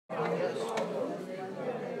Good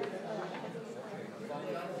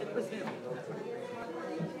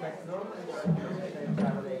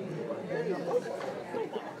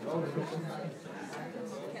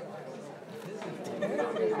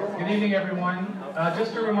evening, everyone.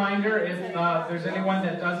 Just a reminder, if there's anyone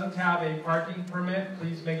that doesn't have a parking permit,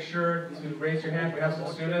 please make sure to raise your hand. We have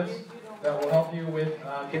some students that will help you with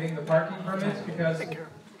getting the parking permits, because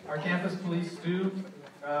our campus police do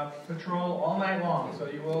patrol all night long, so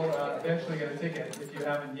you will eventually get a ticket if you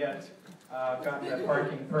haven't yet gotten that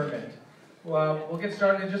parking permit. Well, we'll get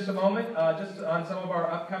started in just a moment. Just on some of our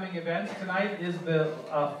upcoming events, tonight is the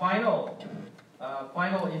final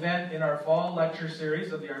event in our fall lecture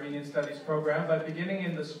series of the Armenian Studies program. But beginning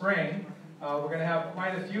in the spring, we're going to have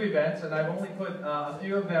quite a few events, and I've only put a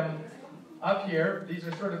few of them up here. These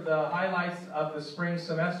are sort of the highlights of the spring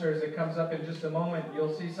semester as it comes up in just a moment.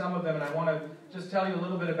 You'll see some of them, and I want to just tell you a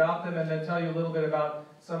little bit about them, and then tell you a little bit about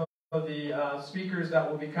some of the speakers that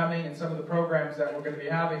will be coming and some of the programs that we're going to be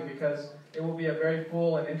having, because it will be a very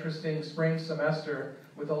full and interesting spring semester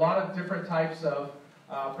with a lot of different types of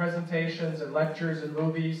presentations and lectures and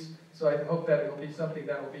movies. So I hope that it will be something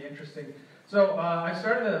that will be interesting. So I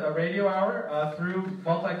started a radio hour through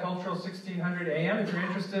Multicultural 1600 AM. If you're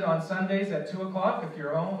interested, on Sundays at 2 o'clock, if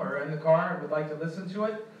you're home or in the car and would like to listen to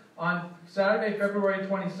it. On Saturday, February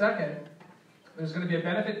 22nd, there's going to be a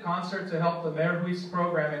benefit concert to help the Merhuis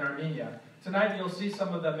program in Armenia. Tonight you'll see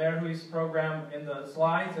some of the Merhuis program in the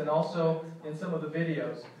slides and also in some of the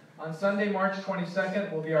videos. On Sunday, March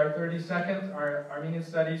 22nd, will be our 32nd Armenian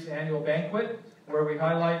Studies annual banquet, where we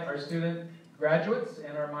highlight our student graduates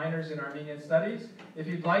and our minors in Armenian Studies. If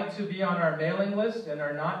you'd like to be on our mailing list and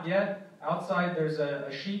are not yet, outside there's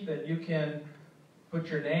a sheet that you can put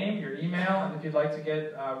your name, your email, and if you'd like to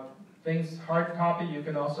get things hard copy, you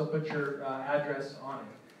can also put your address on it.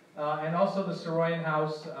 And also the Saroyan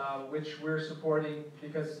House, which we're supporting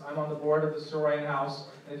because I'm on the board of the Saroyan House.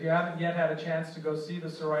 And if you haven't yet had a chance to go see the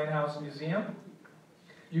Saroyan House Museum,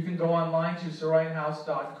 you can go online to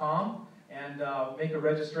saroyanhouse.com and make a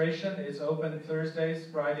registration. It's open Thursdays,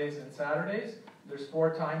 Fridays, and Saturdays. There's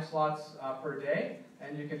 4 time slots per day,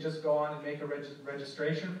 and you can just go on and make a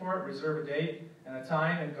registration for it, reserve a date and a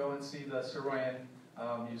time, and go and see the Saroyan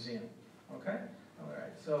Museum. Okay? All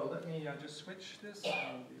right, so let me just switch this, and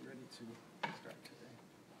we'll be ready to start today.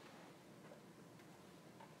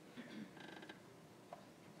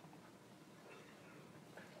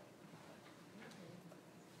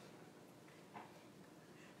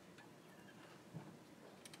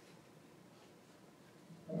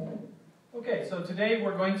 Okay, so today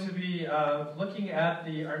we're going to be looking at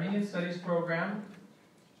the Armenian Studies program,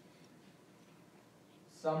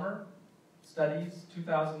 Summer Studies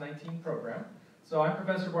 2019 program. So I'm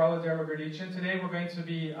Professor Barlo Dermagurdichian. Today we're going to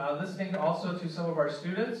be listening also to some of our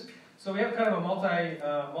students. So we have kind of a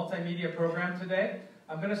multimedia program today.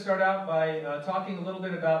 I'm going to start out by talking a little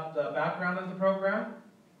bit about the background of the program.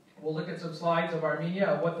 We'll look at some slides of Armenia,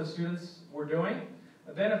 of what the students were doing.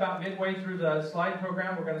 And then about midway through the slide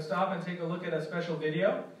program, we're going to stop and take a look at a special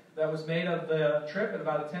video that was made of the trip,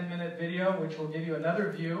 about a 10-minute video, which will give you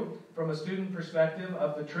another view from a student perspective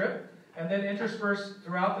of the trip. And then interspersed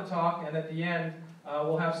throughout the talk and at the end,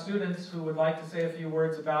 we'll have students who would like to say a few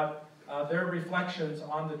words about their reflections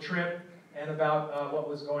on the trip and about what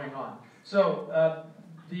was going on. So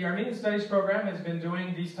the Armenian Studies program has been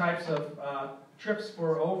doing these types of trips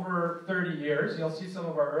for over 30 years. You'll see some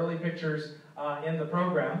of our early pictures in the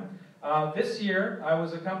program. This year, I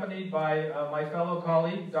was accompanied by my fellow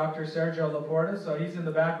colleague, Dr. Sergio Laporta. So he's in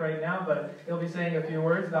the back right now, but he'll be saying a few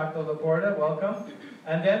words. Dr. Laporta, welcome.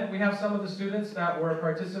 And then we have some of the students that were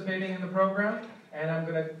participating in the program, and I'm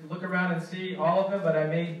going to look around and see all of them, but I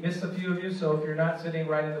may miss a few of you, so if you're not sitting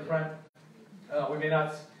right in the front, we may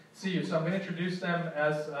not see you. So I'm going to introduce them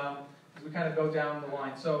as we kind of go down the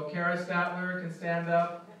line. So Kara Statler can stand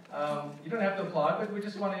up. You don't have to applaud, but we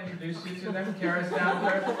just want to introduce you to them. Kara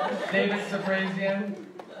Statler, David Saprazian,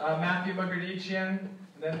 Matthew Magurdichian,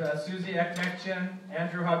 then Susie Ekmekchian,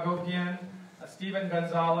 Andrew Hagopian, Stephen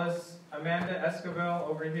Gonzalez, Amanda Esquivel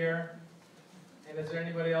over here. And is there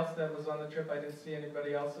anybody else that was on the trip? I didn't see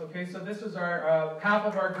anybody else. Okay, so this is our half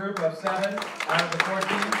of our group of 7 out of the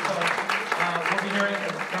 14. So we'll be hearing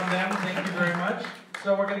from them. Thank you very much.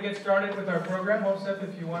 So we're going to get started with our program. Hosef,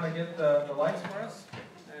 if you want to get the lights for us,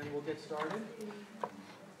 and we'll get started.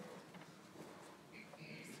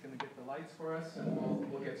 He's going to get the lights for us,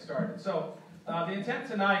 and we'll get started. So the intent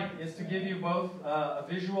tonight is to give you both a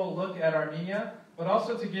visual look at Armenia, but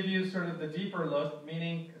also to give you sort of the deeper look,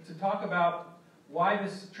 meaning to talk about why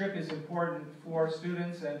this trip is important for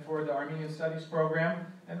students and for the Armenian Studies program,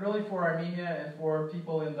 and really for Armenia and for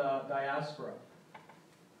people in the diaspora.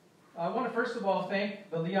 I want to first of all thank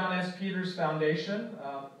the Leon S. Peters Foundation,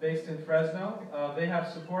 based in Fresno. They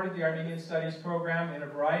have supported the Armenian Studies program in a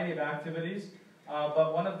variety of activities,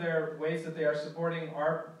 but one of their ways that they are supporting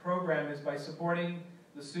our program is by supporting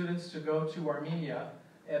the students to go to Armenia.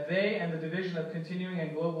 They and the Division of Continuing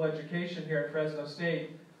and Global Education here at Fresno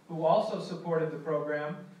State, who also supported the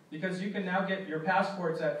program, because you can now get your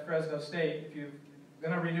passports at Fresno State. If you're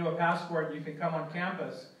going to renew a passport, you can come on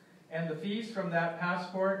campus. And the fees from that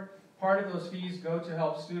passport, part of those fees go to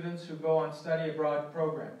help students who go on study abroad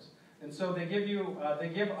programs. And so they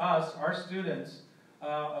give us, our students,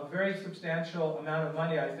 a very substantial amount of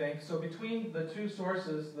money, I think. So between the two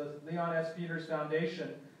sources, the Leon S. Peters Foundation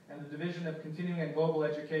and the Division of Continuing and Global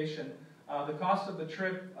Education, the cost of the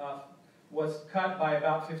trip was cut by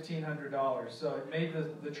about $1,500. So it made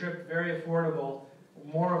the trip very affordable,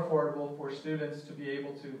 more affordable for students to be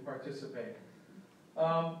able to participate.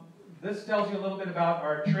 This tells you a little bit about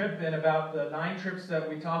our trip and about the 9 trips that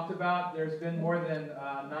we talked about. There's been more than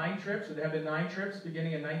 9 trips, or there have been 9 trips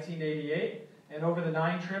beginning in 1988. And over the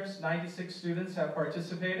 9 trips, 96 students have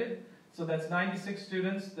participated. So that's 96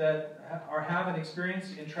 students that have an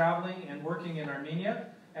experience in traveling and working in Armenia.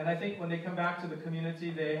 And I think when they come back to the community,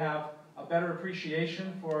 they have a better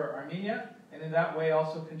appreciation for Armenia, and in that way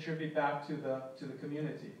also contribute back to the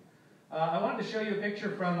community. I wanted to show you a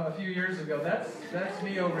picture from a few years ago. That's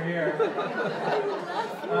me over here.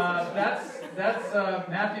 That's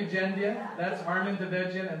Matthew Gendian, that's Armin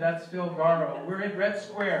Devedjian, and that's Phil Garro. We're in Red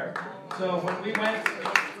Square. So when we went,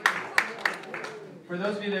 for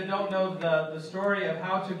those of you that don't know the story of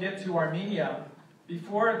how to get to Armenia,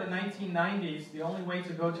 before the 1990s, the only way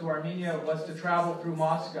to go to Armenia was to travel through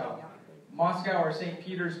Moscow or St.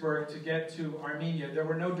 Petersburg to get to Armenia. There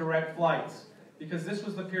were no direct flights, because this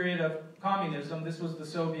was the period of communism. This was the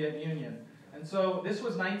Soviet Union. And so this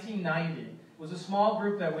was 1990. It was a small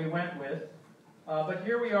group that we went with. But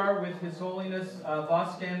here we are with His Holiness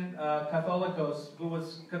Vasken Catholicos, who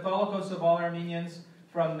was Catholicos of all Armenians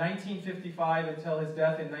from 1955 until his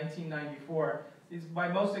death in 1994. He's by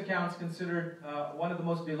most accounts considered one of the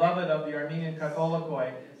most beloved of the Armenian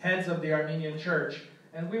Catholicoi, heads of the Armenian Church.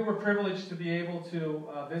 And we were privileged to be able to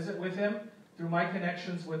visit with him through my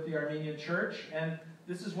connections with the Armenian Church. And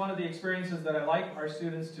this is one of the experiences that I like our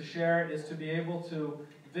students to share, is to be able to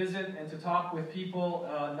visit and to talk with people,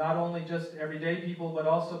 not only just everyday people, but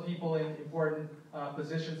also people in important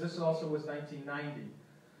positions. This also was 1990.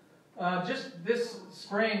 Just this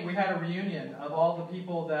spring, we had a reunion of all the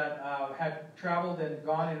people that had traveled and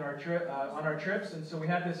gone in on our trips. And so we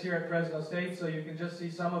had this here at Fresno State, so you can just see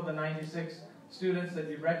some of the 96 students that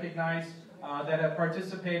you recognize that have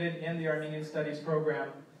participated in the Armenian Studies program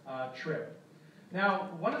trip. Now,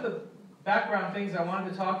 one of the background things I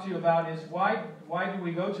wanted to talk to you about is why do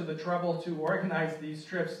we go to the trouble to organize these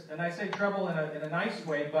trips? And I say trouble in a nice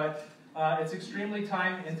way, but it's extremely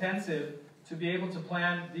time intensive to be able to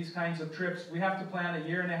plan these kinds of trips. We have to plan 1.5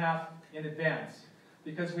 years in advance,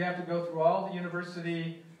 because we have to go through all the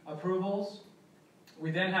university approvals. We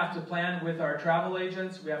then have to plan with our travel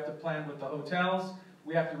agents. We have to plan with the hotels.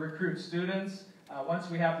 We have to recruit students. Once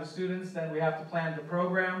we have the students, then we have to plan the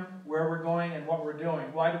program, where we're going and what we're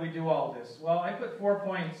doing. Why do we do all this? Well, I put 4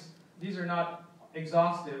 points. These are not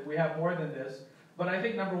exhaustive. We have more than this. But I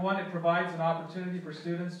think, number one, it provides an opportunity for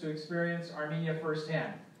students to experience Armenia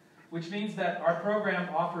firsthand, which means that our program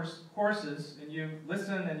offers courses, and you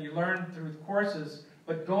listen and you learn through the courses,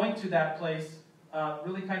 but going to that place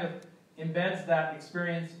really kind of embeds that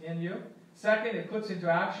experience in you. Second, it puts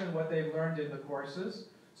into action what they've learned in the courses.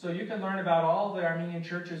 So you can learn about all the Armenian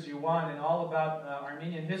churches you want and all about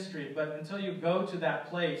Armenian history, but until you go to that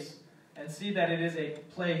place and see that it is a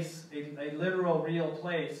place, a literal, real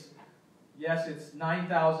place, yes, it's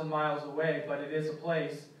 9,000 miles away, but it is a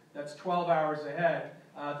place that's 12 hours ahead,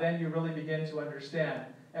 then you really begin to understand.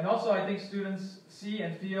 And also, I think students see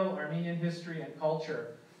and feel Armenian history and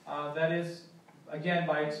culture. That is, again,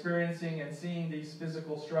 by experiencing and seeing these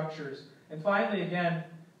physical structures. And finally, again,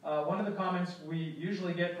 one of the comments we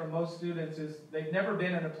usually get from most students is they've never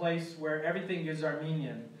been in a place where everything is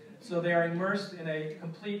Armenian. So they are immersed in a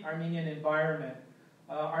complete Armenian environment.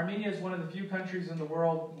 Armenia is one of the few countries in the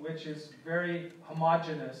world which is very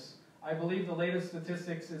homogeneous. I believe the latest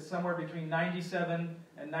statistics is somewhere between 97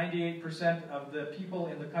 and 98% of the people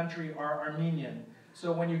in the country are Armenian.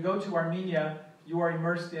 So when you go to Armenia, you are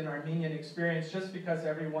immersed in Armenian experience just because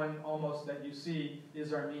everyone almost that you see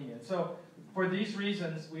is Armenian. So for these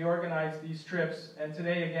reasons, we organize these trips. And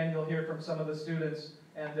today, again, you'll hear from some of the students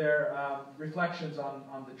and their reflections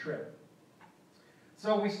on the trip.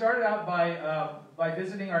 So we started out by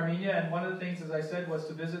visiting Armenia, and one of the things, as I said, was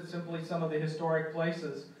to visit simply some of the historic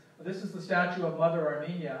places. This is the statue of Mother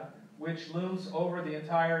Armenia, which looms over the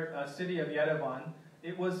entire city of Yerevan.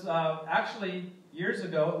 It was actually, years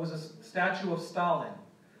ago, it was a statue of Stalin.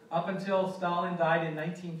 Up until Stalin died in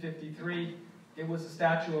 1953, it was a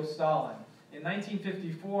statue of Stalin. In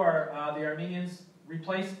 1954, the Armenians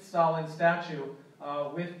replaced Stalin's statue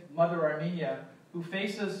with Mother Armenia, who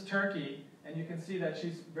faces Turkey, and you can see that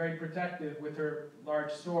she's very protective with her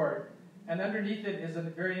large sword. And underneath it is a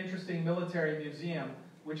very interesting military museum,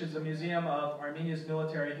 which is a museum of Armenia's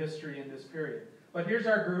military history in this period. But here's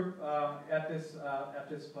our group at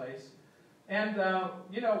this place. And,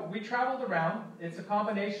 you know, we traveled around. It's a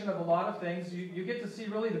combination of a lot of things. You get to see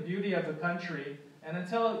really the beauty of the country. And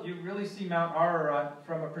until you really see Mount Ararat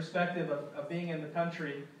from a perspective of being in the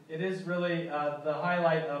country, it is really the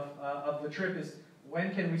highlight of the trip is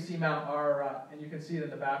when can we see Mount Ararat? And you can see it in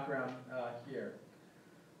the background here.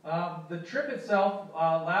 The trip itself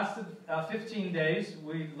lasted 15 days.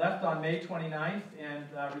 We left on May 29th and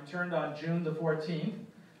returned on June the 14th.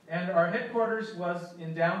 And our headquarters was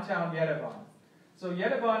in downtown Yerevan. So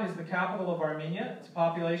Yerevan is the capital of Armenia. It's a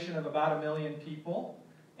population of about 1 million people.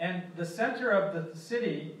 And the center of the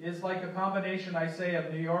city is like a combination, I say,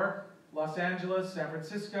 of New York, Los Angeles, San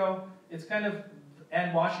Francisco. It's kind of,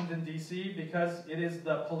 and Washington, D.C., because it is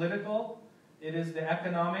the political, it is the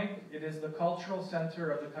economic, it is the cultural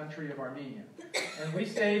center of the country of Armenia. And we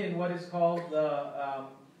stayed in what is called the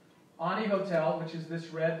Ani Hotel, which is this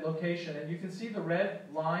red location. And you can see the red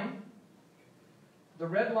line. The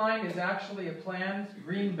red line is actually a planned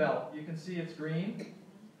green belt. You can see it's green.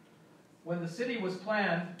 When the city was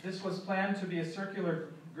planned, this was planned to be a circular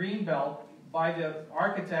green belt by the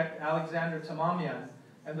architect Alexander Tamamian.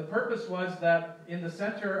 And the purpose was that in the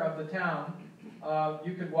center of the town,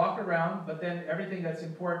 you could walk around, but then everything that's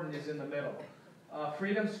important is in the middle.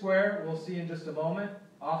 Freedom Square, we'll see in just a moment,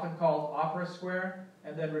 often called Opera Square,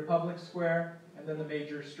 and then Republic Square, and then the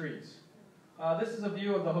major streets. This is a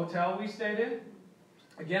view of the hotel we stayed in.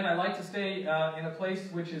 Again, I like to stay in a place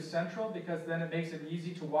which is central because then it makes it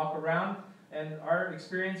easy to walk around, and our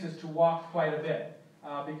experience is to walk quite a bit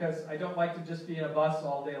because I don't like to just be in a bus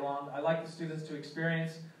all day long. I like the students to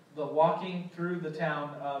experience the walking through the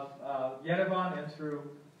town of Yerevan and through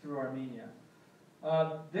Armenia.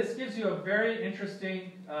 This gives you a very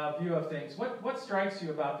interesting view of things. What strikes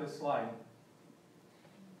you about this slide?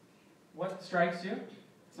 What strikes you?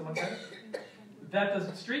 Someone said? That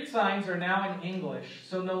the street signs are now in English.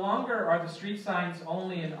 So no longer are the street signs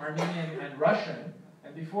only in Armenian and Russian.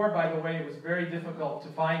 And before, by the way, it was very difficult to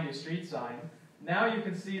find a street sign. Now you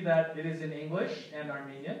can see that it is in English and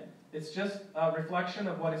Armenian. It's just a reflection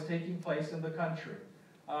of what is taking place in the country.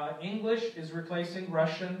 English is replacing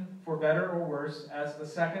Russian, for better or worse, as the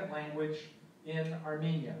second language in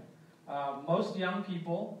Armenia. Most young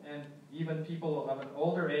people, and even people of an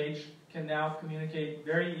older age, can now communicate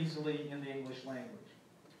very easily in the English language.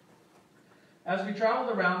 As we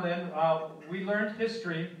traveled around then, we learned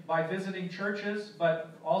history by visiting churches,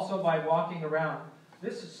 but also by walking around.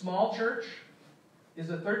 This small church is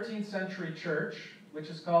a 13th century church, which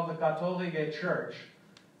is called the Catholic Church.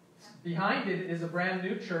 Behind it is a brand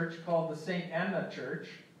new church called the St. Anna Church,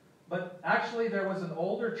 but actually there was an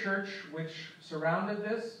older church which surrounded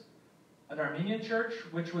this, an Armenian church,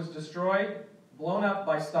 which was destroyed, blown up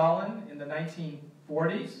by Stalin in the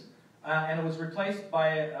 1940s, and it was replaced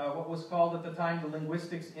by what was called at the time the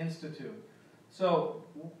Linguistics Institute. So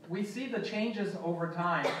we see the changes over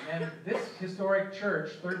time, and this historic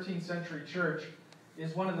church, 13th century church,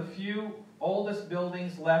 is one of the few oldest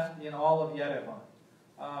buildings left in all of Yerevan.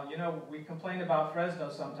 You know, we complain about Fresno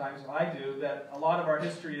sometimes, I do, that a lot of our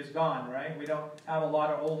history is gone, right? We don't have a lot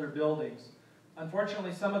of older buildings.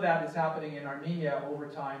 Unfortunately, some of that is happening in Armenia over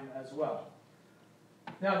time as well.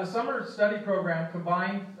 Now, the summer study program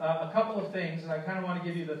combined a couple of things, and I kind of want to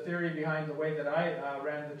give you the theory behind the way that I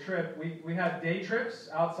ran the trip. We had day trips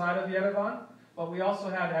outside of Yerevan, but we also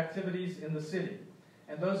had activities in the city.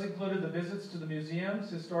 And those included the visits to the museums,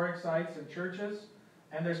 historic sites, and churches.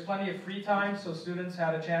 And there's plenty of free time, so students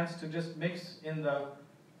had a chance to just mix in the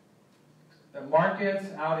markets,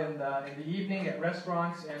 out in the evening at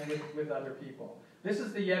restaurants, and with other people. This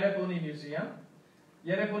is the Yerebuni Museum.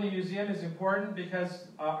 Yerebuni Museum is important because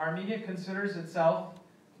Armenia considers itself,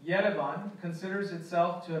 Yerevan considers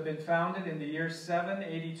itself to have been founded in the year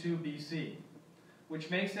 782 BC, which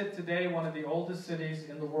makes it today one of the oldest cities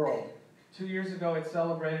in the world. 2 years ago, it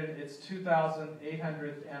celebrated its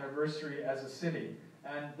 2,800th anniversary as a city.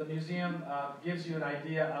 And the museum gives you an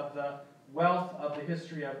idea of the wealth of the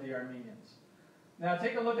history of the Armenians. Now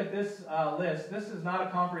take a look at this list. This is not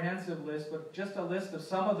a comprehensive list, but just a list of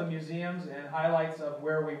some of the museums and highlights of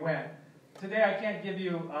where we went. Today I can't give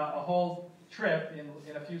you a whole trip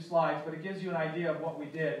in a few slides, but it gives you an idea of what we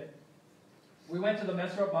did. We went to the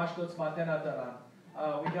Mesrop Mashtots Matenataran.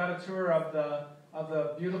 We got a tour of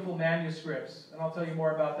the beautiful manuscripts, and I'll tell you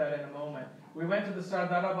more about that in a moment. We went to the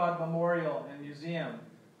Sardarabad Memorial and Museum,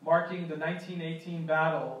 marking the 1918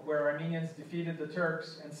 battle where Armenians defeated the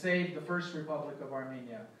Turks and saved the First Republic of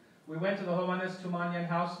Armenia. We went to the Hovannes Tumanyan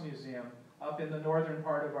House Museum up in the northern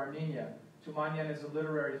part of Armenia. Tumanyan is a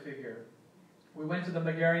literary figure. We went to the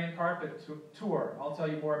Megarian Carpet tour. I'll tell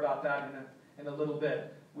you more about that in a little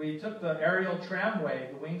bit. We took the aerial tramway,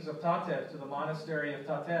 the wings of Tatev, to the monastery of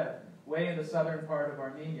Tatev, way in the southern part of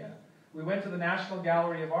Armenia. We went to the National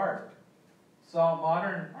Gallery of Art, saw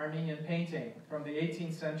modern Armenian painting from the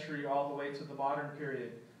 18th century all the way to the modern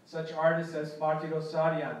period. Such artists as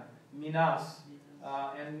Martirosaryan, Minas,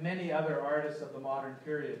 and many other artists of the modern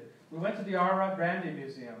period. We went to the Arak Brandy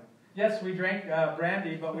Museum. Yes, we drank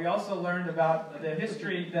brandy, but we also learned about the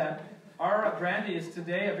history that Arak brandy is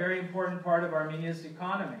today a very important part of Armenia's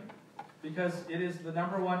economy because it is the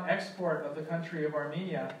 #1 export of the country of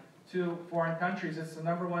Armenia to foreign countries. It's the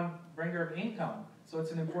 #1 bringer of income, so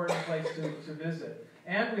it's an important place to visit.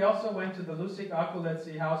 And we also went to the Lusik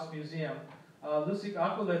Akuletsi House Museum. Lusik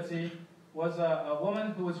Akuletsi was a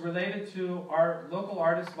woman who was related to our local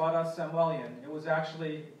artist Vadas Samuelian. It was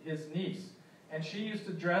actually his niece. And she used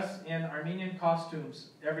to dress in Armenian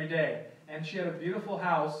costumes every day. And she had a beautiful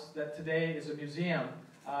house that today is a museum,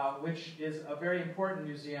 which is a very important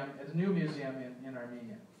museum, a new museum in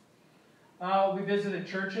Armenia. We visited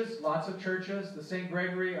churches, lots of churches. The St.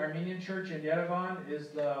 Gregory Armenian Church in Yerevan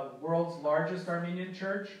is the world's largest Armenian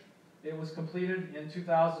church. It was completed in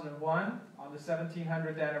 2001 on the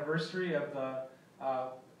 1700th anniversary of the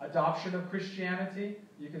adoption of Christianity.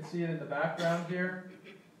 You can see it in the background here.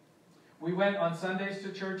 We went on Sundays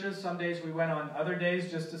to churches. Some days we went on other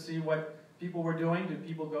days just to see what people were doing. Do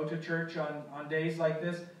people go to church on days like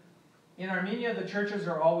this? In Armenia, the churches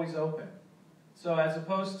are always open. So as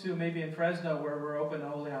opposed to maybe in Fresno where we're open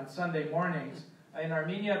only on Sunday mornings, in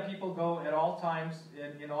Armenia people go at all times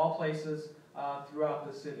in all places throughout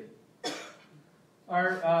the city.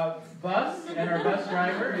 Our bus and our bus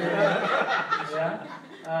driver,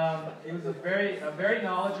 he was a very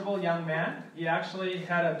knowledgeable young man. He actually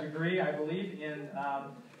had a degree, I believe, in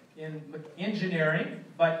engineering,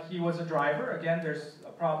 but he was a driver. Again, there's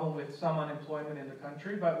a problem with some unemployment in the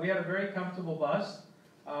country, but we had a very comfortable bus,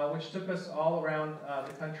 which took us all around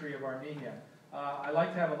the country of Armenia. I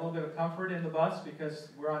like to have a little bit of comfort in the bus because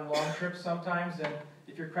we're on long trips sometimes, and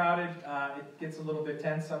if you're crowded, it gets a little bit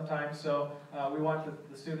tense sometimes, so we want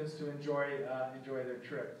the students to enjoy their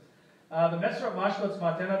trip. The Mesrop Mashtots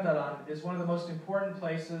Matenataran is one of the most important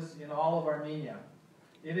places in all of Armenia.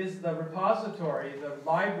 It is the repository, the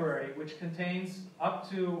library, which contains up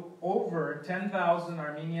to over 10,000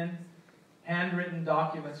 Armenian handwritten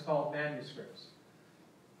documents called manuscripts.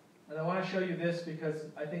 And I want to show you this because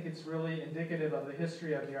I think it's really indicative of the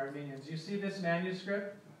history of the Armenians. You see this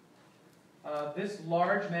manuscript? This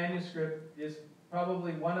large manuscript is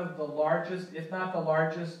probably one of the largest, if not the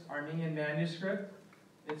largest, Armenian manuscript.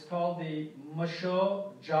 It's called the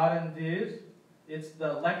Musho Jarandir. It's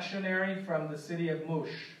the lectionary from the city of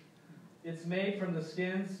Mush. It's made from the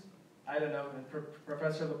skins, I don't know, and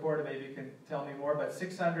Professor Laporta maybe can tell me more, but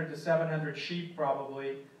 600 to 700 sheep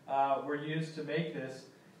probably were used to make this.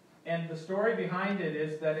 And the story behind it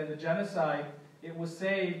is that in the genocide, it was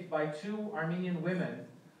saved by 2 Armenian women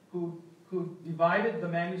who divided the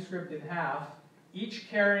manuscript in half, each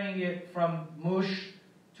carrying it from Mush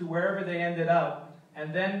to wherever they ended up.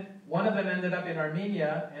 And then one of them ended up in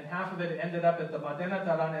Armenia, and half of it ended up at the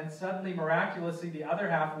Matenataran, and suddenly, miraculously, the other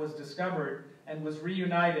half was discovered and was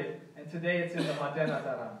reunited, and today it's in the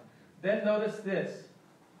Matenataran. Then notice this.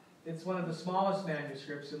 It's one of the smallest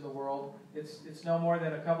manuscripts in the world. It's no more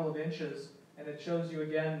than a couple of inches, and it shows you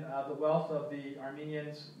again the wealth of the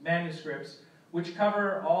Armenians' manuscripts, which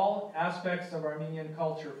cover all aspects of Armenian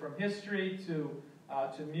culture, from history to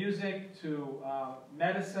music to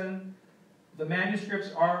medicine. The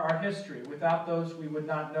manuscripts are our history. Without those, we would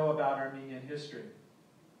not know about Armenian history.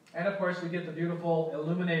 And of course, we get the beautiful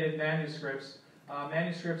illuminated manuscripts,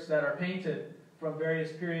 manuscripts that are painted from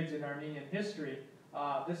various periods in Armenian history.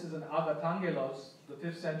 This is an Agatangelos, the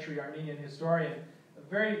 5th century Armenian historian. A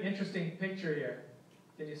very interesting picture here.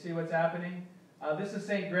 Can you see what's happening? This is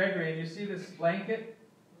St. Gregory, and you see this blanket?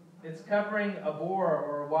 It's covering a boar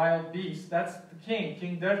or a wild beast. That's the king,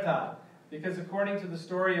 King Derta. because according to the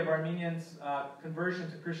story of Armenians' conversion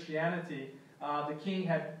to Christianity, the king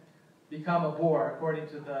had become a boar, according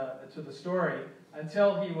to the story,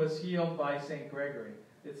 until he was healed by St. Gregory.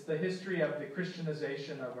 It's the history of the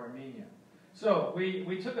Christianization of Armenia. So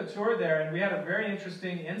we took a tour there, and we had a very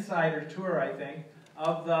interesting insider tour, I think,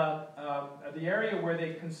 of the area where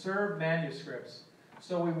they conserve manuscripts.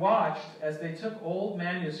 So we watched as they took old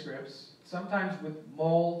manuscripts, sometimes with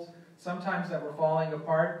mold, sometimes that were falling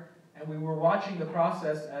apart, and we were watching the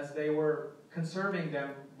process as they were conserving them,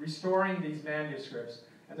 restoring these manuscripts.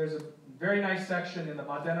 And there's a very nice section in the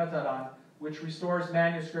Madenataran which restores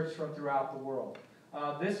manuscripts from throughout the world.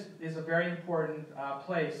 This is a very important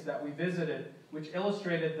place that we visited, which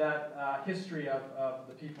illustrated that history of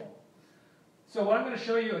the people. So what I'm going to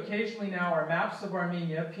show you occasionally now are maps of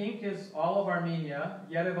Armenia. Pink is all of Armenia.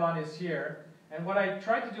 Yerevan is here. And what I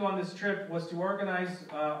tried to do on this trip was to organize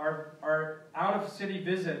our out-of-city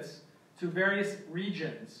visits to various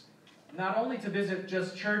regions. Not only to visit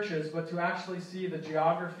just churches, but to actually see the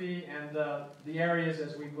geography and the areas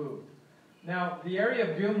as we moved. Now, the area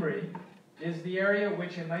of Gyumri is the area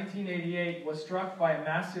which in 1988 was struck by a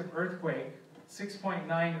massive earthquake,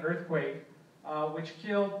 6.9 earthquake, which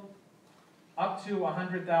killed up to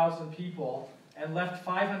 100,000 people and left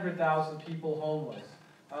 500,000 people homeless.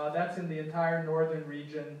 That's in the entire northern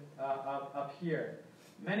region up here.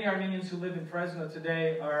 Many Armenians who live in Fresno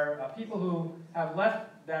today are people who have left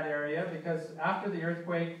that area because after the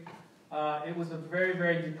earthquake, it was a very,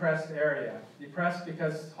 very depressed area. Depressed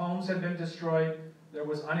because homes had been destroyed, there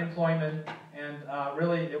was unemployment, and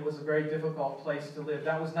really it was a very difficult place to live.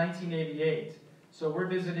 That was 1988. So we're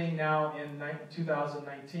visiting now in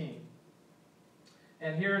 2019.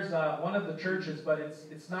 And here's one of the churches, but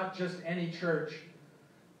it's not just any church.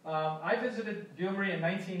 I visited Gyumri in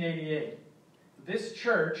 1988. This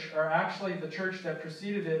church, or actually the church that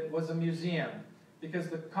preceded it, was a museum because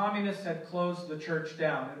the communists had closed the church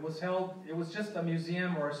down. It was just a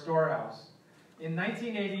museum or a storehouse. In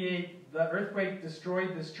 1988, the earthquake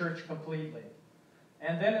destroyed this church completely.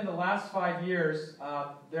 And then in the last 5 years,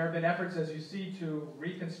 there have been efforts, as you see, to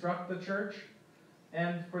reconstruct the church.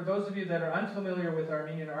 And for those of you that are unfamiliar with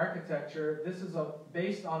Armenian architecture, this is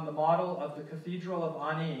based on the model of the Cathedral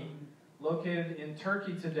of Ani, located in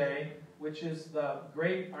Turkey today, which is the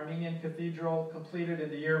great Armenian cathedral completed in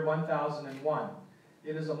the year 1001.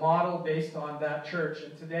 It is a model based on that church,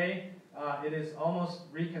 and today it is almost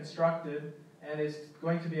reconstructed and is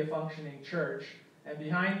going to be a functioning church. And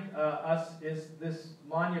behind us is this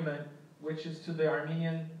monument, which is to the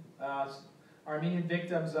Armenian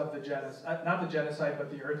victims of the genocide, not the genocide,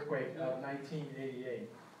 but the earthquake of 1988.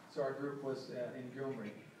 So our group was in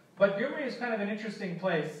Gyumri. But Gyumri is kind of an interesting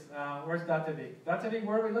place. Where's Datevik? Datevik,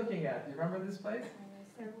 where are we looking at? Do you remember this place?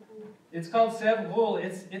 It's called Sevghul.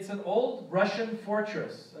 It's an old Russian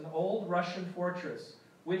fortress,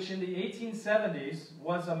 which in the 1870s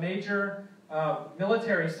was a major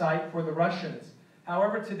military site for the Russians.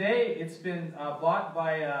 However, today it's been bought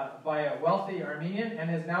by a wealthy Armenian and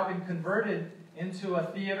has now been converted into a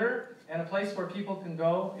theater and a place where people can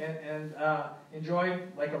go and enjoy,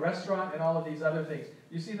 like a restaurant and all of these other things.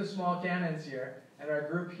 You see the small cannons here and our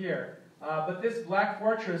group here. But this black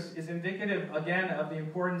fortress is indicative, again, of the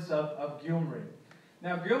importance of Gyumri.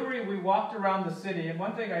 Now, Gyumri, we walked around the city, and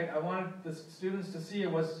one thing I wanted the students to see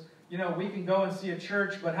was, you know, we can go and see a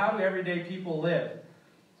church, but how do everyday people live?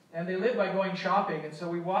 And they live by going shopping, and so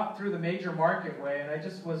we walked through the major marketway, and I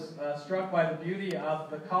just was struck by the beauty of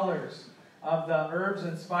the colors of the herbs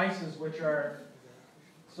and spices which are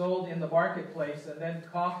sold in the marketplace, and then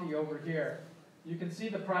coffee over here. You can see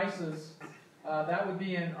the prices. That would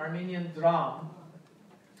be in Armenian dram.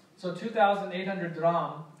 So 2,800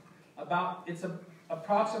 dram, it's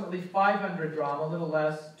approximately 500 dram, a little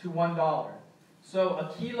less, to $1. So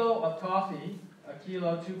a kilo of coffee, 2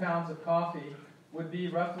 pounds of coffee, would be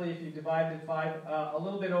roughly, if you divided it a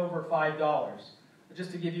little bit over $5,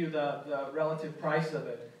 just to give you the relative price of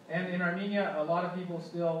it. And in Armenia, a lot of people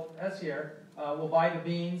still, as here, will buy the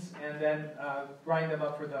beans and then grind them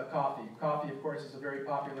up for the coffee. Coffee, of course, is a very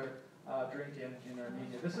popular drink in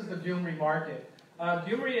Armenia. This is the Gyumri market.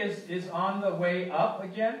 Gyumri is on the way up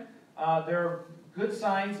again. There are good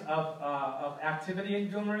signs of activity in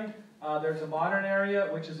Gyumri. There's a modern area,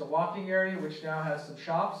 which is a walking area, which now has some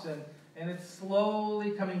shops, and it's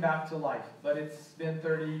slowly coming back to life, but it's been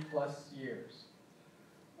 30 plus years.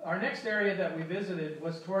 Our next area that we visited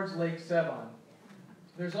was towards Lake Sevan.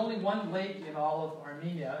 There's only one lake in all of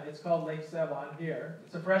Armenia. It's called Lake Sevan here.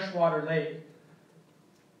 It's a freshwater lake.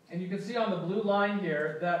 And you can see on the blue line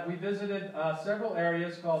here that we visited several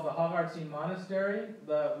areas called the Hagartsin Monastery,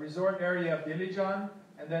 the resort area of Dilijan,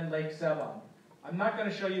 and then Lake Sevan. I'm not going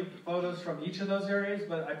to show you photos from each of those areas,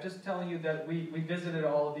 but I'm just telling you that we visited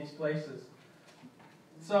all of these places.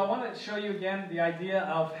 So I want to show you again the idea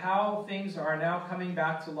of how things are now coming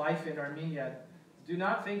back to life in Armenia. Do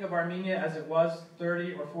not think of Armenia as it was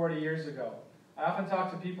 30 or 40 years ago. I often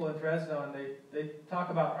talk to people in Fresno and they talk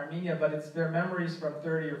about Armenia, but it's their memories from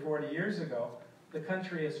 30 or 40 years ago. The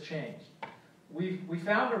country has changed. We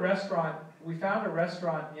found a restaurant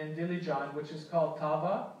in Dilijan which is called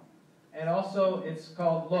Tava, and also it's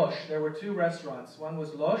called Losh. There were two restaurants. One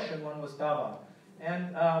was Losh and one was Tava.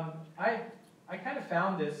 And I kind of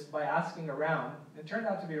found this by asking around. It turned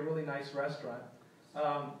out to be a really nice restaurant.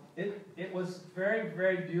 It was very,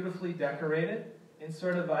 very beautifully decorated in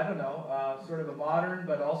sort of, I don't know, sort of a modern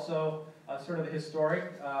but also sort of a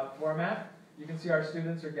historic format. You can see our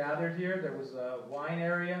students are gathered here. There was a wine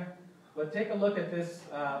area. But take a look at this.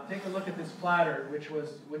 Take a look at this platter, which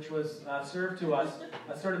was served to us,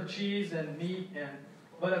 sort of cheese and meat.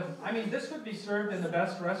 I mean, this would be served in the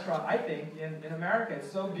best restaurant, I think, in America.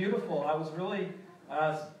 It's so beautiful. I was really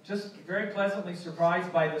just very pleasantly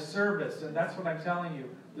surprised by the service, and that's what I'm telling you.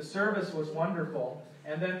 The service was wonderful,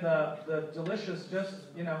 and then the delicious, just,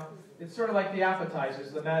 you know, it's sort of like the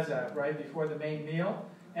appetizers, the mazak, right, before the main meal.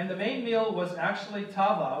 And the main meal was actually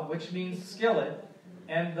tava, which means skillet,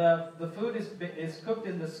 and the food is cooked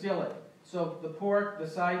in the skillet. So the pork, the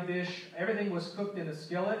side dish, everything was cooked in a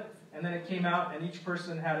skillet, and then it came out, and each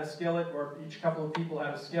person had a skillet, or each couple of people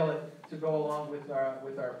had a skillet to go along with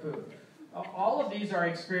our food. All of these are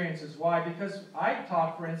experiences. Why? Because I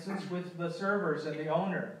talked, for instance, with the servers and the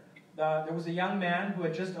owner. There was a young man who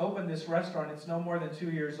had just opened this restaurant. It's no more than 2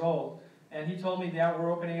 years old. And he told me that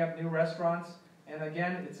we're opening up new restaurants. And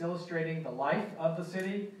again, it's illustrating the life of the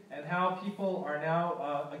city and how people are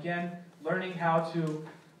now, again, learning how to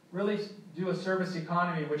really do a service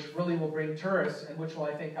economy, which really will bring tourists and which will,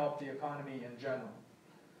 I think, help the economy in general.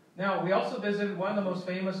 Now, we also visited one of the most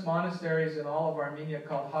famous monasteries in all of Armenia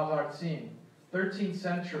called Hagartsin, 13th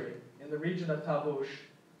century, in the region of Tavush.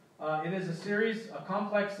 It is a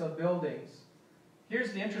complex of buildings.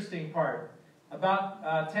 Here's the interesting part.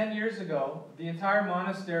 About 10 years ago, the entire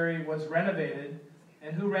monastery was renovated.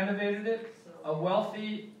 And who renovated it? A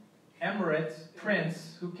wealthy Emirate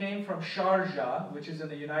prince who came from Sharjah, which is in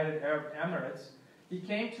the United Arab Emirates. He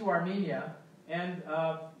came to Armenia and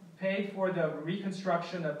paid for the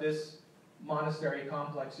reconstruction of this monastery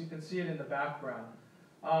complex. You can see it in the background.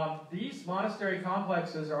 These monastery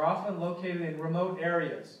complexes are often located in remote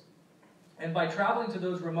areas. And by traveling to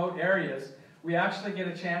those remote areas, we actually get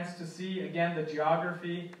a chance to see, again, the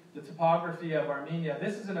geography, the topography of Armenia.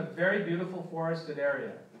 This is in a very beautiful forested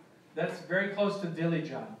area. That's very close to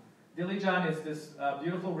Dilijan. Dilijan is this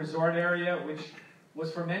beautiful resort area, which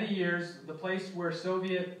was for many years the place where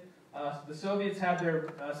the Soviets had their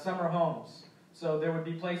summer homes. So there would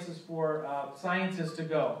be places for scientists to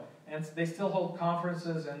go. And they still hold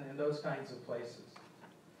conferences and those kinds of places.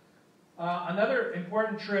 Another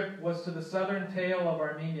important trip was to the southern tail of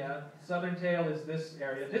Armenia. Southern tail is this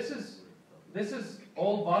area. This is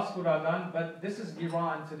old Bosphorus, but this is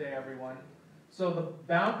Iran today, everyone. So the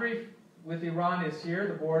boundary with Iran is here,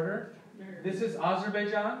 the border. This is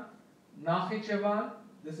Azerbaijan, Nakhichevan.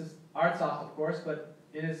 This is Artsakh, of course, but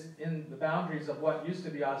it is in the boundaries of what used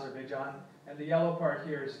to be Azerbaijan, and the yellow part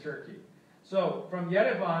here is Turkey. So from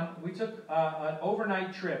Yerevan, we took an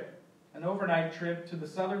overnight trip to the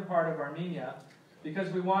southern part of Armenia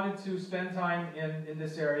because we wanted to spend time in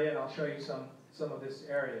this area, and I'll show you some of this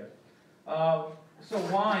area. So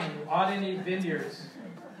wine, Adeni vineyards.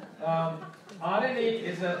 Adeni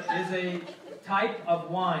is a type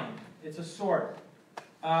of wine. It's a sort.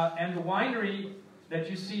 And the winery that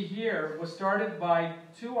you see here was started by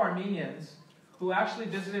two Armenians who actually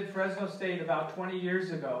visited Fresno State about 20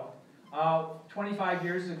 years ago. 25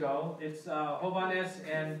 years ago. It's Hovanes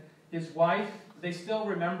and his wife. They still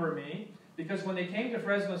remember me because when they came to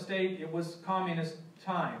Fresno State, it was communist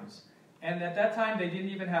times. And at that time, they didn't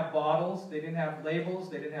even have bottles. They didn't have labels.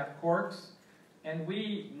 They didn't have corks. And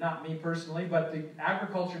we, not me personally, but the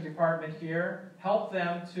agriculture department here, helped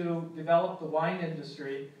them to develop the wine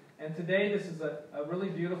industry. And today, this is a really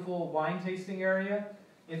beautiful wine tasting area.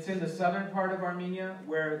 It's in the southern part of Armenia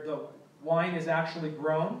where the wine is actually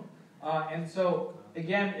grown. And so,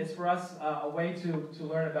 again, it's for us a way to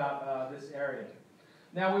learn about this area.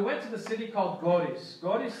 Now, we went to the city called Goris.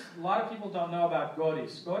 Goris, a lot of people don't know about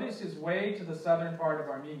Goris. Goris is way to the southern part of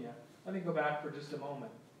Armenia. Let me go back for just a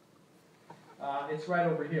moment. It's right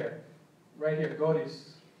over here. Right here,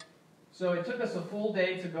 Goris. So it took us a full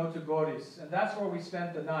day to go to Goris, and that's where we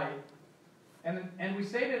spent the night. And we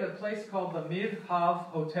stayed at a place called the Mirhav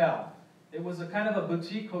Hotel. It was a kind of a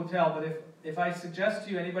boutique hotel, but if I suggest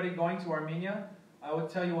to you anybody going to Armenia, I would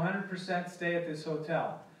tell you 100% stay at this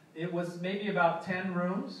hotel. It was maybe about 10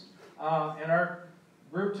 rooms, and our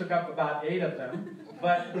group took up about 8 of them.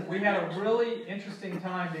 But we had a really interesting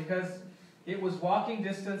time because it was walking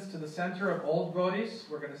distance to the center of Old Goris.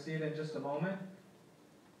 We're going to see it in just a moment.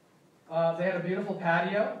 They had a beautiful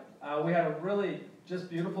patio. We had a really just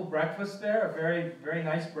beautiful breakfast there, a very, very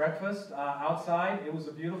nice breakfast outside. It was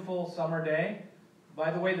a beautiful summer day.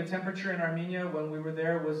 By the way, the temperature in Armenia when we were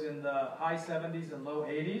there was in the high 70s and low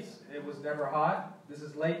 80s. It was never hot. This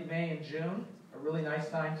is late May and June, a really nice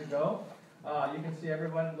time to go. You can see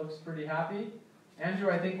everyone looks pretty happy.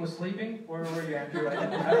 Andrew, I think, was sleeping. Where were you, Andrew? I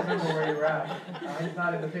don't remember where you were at. He's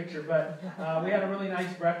not in the picture, but we had a really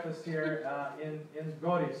nice breakfast here in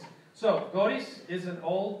Goris. So, Goris is an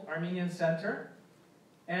old Armenian center.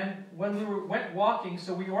 And when we went walking,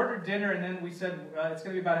 so we ordered dinner and then we said, it's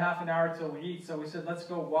going to be about half an hour till we eat. So we said, let's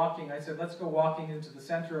go walking. I said, let's go walking into the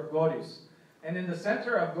center of Goris. And in the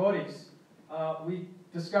center of Goris, we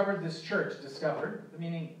discovered this church.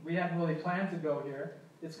 Meaning we hadn't really planned to go here.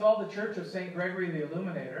 It's called the Church of St. Gregory the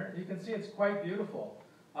Illuminator. You can see it's quite beautiful.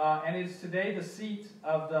 And it's today the seat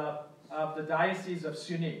of the Diocese of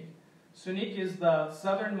Sunik. Sunik is the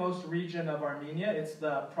southernmost region of Armenia. It's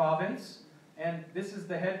the province. And this is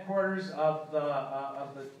the headquarters of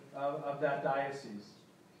that diocese.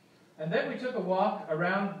 And then we took a walk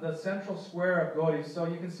around the central square of Goris. So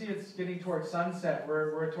you can see it's getting towards sunset.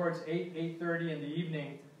 We're towards 8:30 in the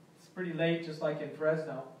evening. It's pretty late, just like in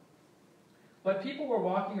Fresno. But people were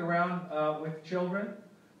walking around with children.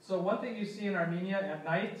 So one thing you see in Armenia at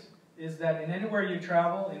night is that in anywhere you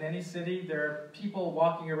travel, in any city, there are people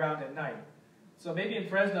walking around at night. So maybe in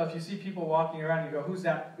Fresno, if you see people walking around, you go, who's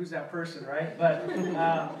that person, right? But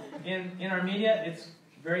in Armenia, it's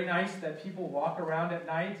very nice that people walk around at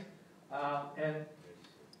night. And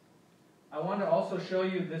I want to also show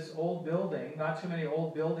you this old building. Not too many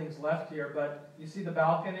old buildings left here, but you see the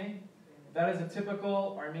balcony? That is a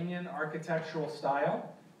typical Armenian architectural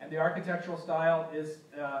style. And the architectural style is,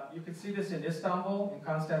 you can see this in Istanbul, in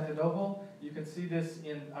Constantinople. You can see this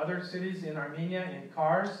in other cities in Armenia, in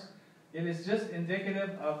Kars. It is just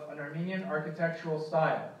indicative of an Armenian architectural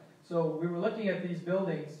style. So we were looking at these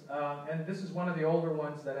buildings, and this is one of the older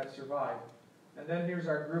ones that have survived. And then here's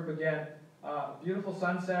our group again. Beautiful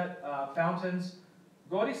sunset, fountains.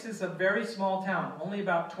 Goris is a very small town, only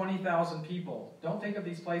about 20,000 people. Don't think of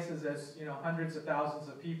these places as hundreds of thousands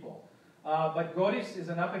of people. But Goris is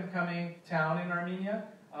an up-and-coming town in Armenia.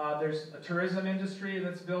 There's a tourism industry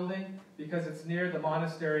that's building because it's near the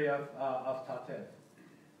monastery of Tatev.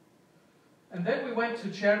 And then we went to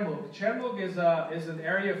Chermug. Chermug is an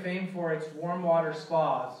area famed for its warm water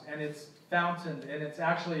spas and its fountain, and it's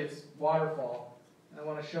waterfall. And I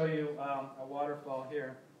want to show you a waterfall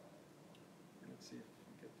here. Let's see if we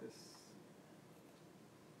can get this.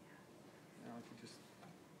 Now I can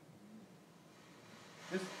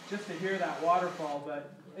just to hear that waterfall,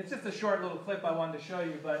 but it's just a short little clip I wanted to show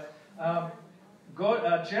you. But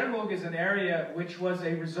Chermug is an area which was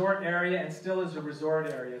a resort area and still is a resort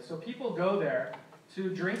area. So people go there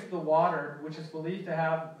to drink the water, which is believed to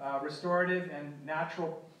have restorative and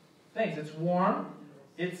natural things. It's warm.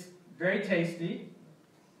 It's very tasty.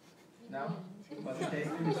 No? It wasn't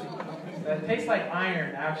tasty? It tastes like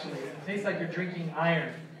iron, actually. It tastes like you're drinking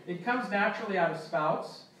iron. It comes naturally out of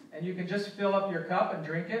spouts. And you can just fill up your cup and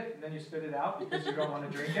drink it, and then you spit it out because you don't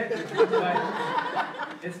want to drink it. But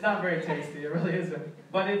it's not very tasty, it really isn't.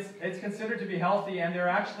 But it's considered to be healthy, and there are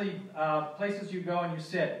actually places you go and you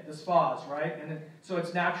sit, the spas, right? And so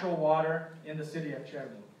it's natural water in the city of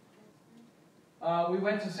Chermug. We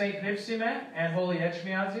went to St. Hripsime and Holy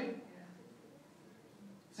Echmiadzin.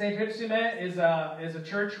 St. Hripsime is a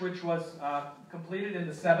church which was completed in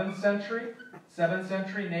the 7th century. 7th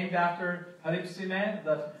century, named after Hripsime,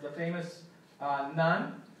 the famous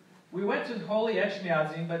nun. We went to Holy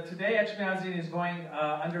Echmiadzin, but today Echmiadzin is going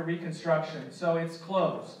under reconstruction, so it's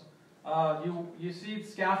closed. You see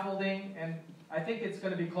scaffolding, and I think it's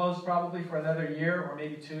going to be closed probably for another year or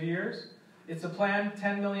maybe 2 years. It's a planned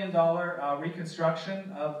 $10 million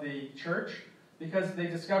reconstruction of the church because they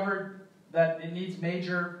discovered that it needs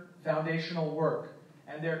major foundational work,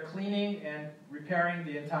 and they're cleaning and repairing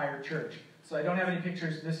the entire church. So I don't have any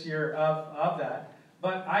pictures this year of that.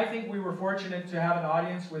 But I think we were fortunate to have an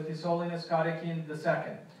audience with His Holiness Kadekin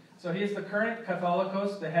II. So he is the current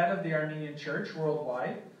Catholicos, the head of the Armenian Church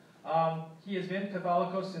worldwide. He has been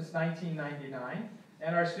Catholicos since 1999.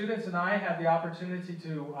 And our students and I had the opportunity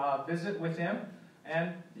to visit with him.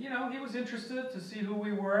 And, you know, he was interested to see who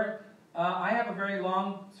we were. I have a very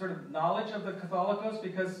long sort of knowledge of the Catholicos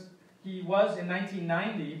because he was in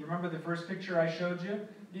 1990, remember the first picture I showed you?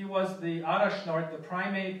 He was the Arashnort, the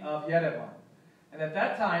primate of Yerevan. And at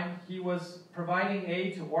that time, he was providing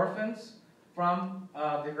aid to orphans from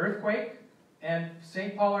the earthquake. And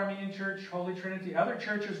St. Paul Armenian Church, Holy Trinity, other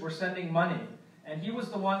churches were sending money. And he was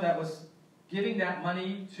the one that was giving that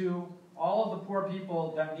money to all of the poor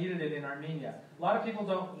people that needed it in Armenia. A lot of people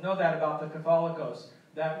don't know that about the Catholicos,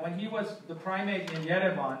 that when he was the primate in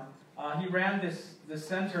Yerevan, he ran this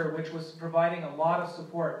center which was providing a lot of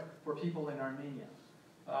support for people in Armenia.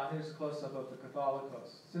 Here's a close-up of the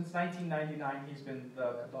Catholicos. Since 1999, he's been the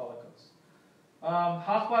Catholicos.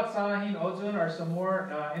 Hafbat, Sanahin, Ozun are some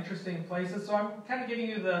more interesting places. So I'm kind of giving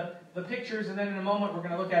you the pictures, and then in a moment we're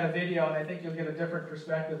going to look at a video, and I think you'll get a different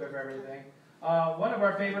perspective of everything. One of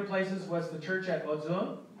our favorite places was the church at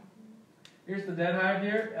Ozun. Here's the dead hive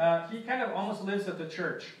here. He kind of almost lives at the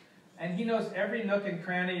church. And he knows every nook and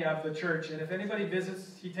cranny of the church. And if anybody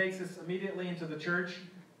visits, he takes us immediately into the church.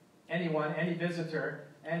 Anyone, any visitor.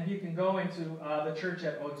 And he can go into the church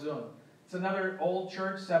at Ozun. It's another old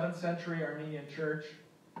church, 7th century Armenian church.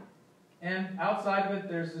 And outside of it,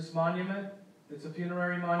 there's this monument. It's a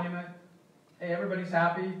funerary monument. Hey, everybody's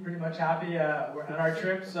happy, pretty much happy on our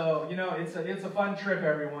trip. So, you know, it's a fun trip,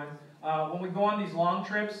 everyone. When we go on these long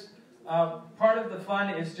trips, part of the fun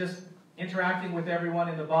is just interacting with everyone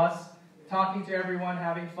in the bus, talking to everyone,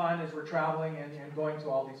 having fun as we're traveling and going to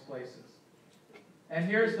all these places. And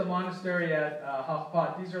here's the monastery at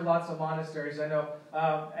Hafpat. These are lots of monasteries. I know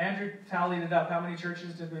Andrew tallied it up. How many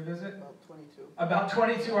churches did we visit? About 22. About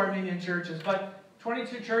 22 Armenian churches. But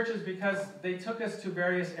 22 churches because they took us to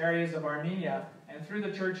various areas of Armenia, and through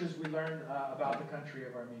the churches we learned about the country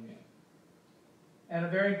of Armenia. And a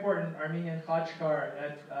very important Armenian khachkar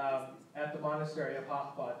at the monastery of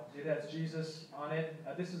Hafbat. It has Jesus on it.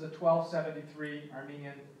 This is a 1273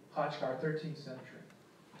 Armenian khachkar, 13th century.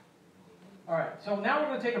 All right, so now we're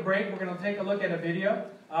going to take a break. We're going to take a look at a video.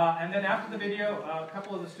 And then after the video, a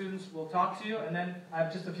couple of the students will talk to you. And then I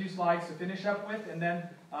have just a few slides to finish up with. And then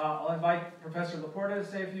I'll invite Professor Laporta to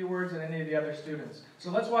say a few words and any of the other students. So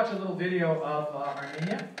let's watch a little video of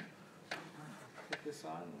Armenia. Put this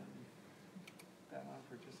on. Put that on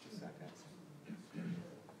for just a second.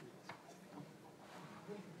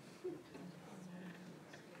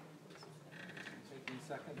 Taking a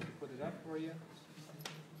second to put it up for you.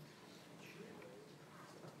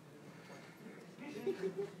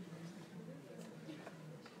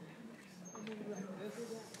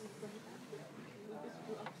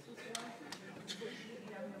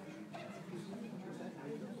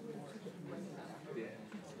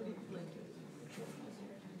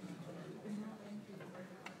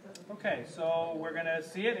 Okay, so we're going to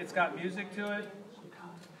see it. It's got music to it.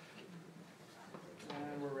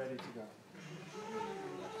 And we're ready to go.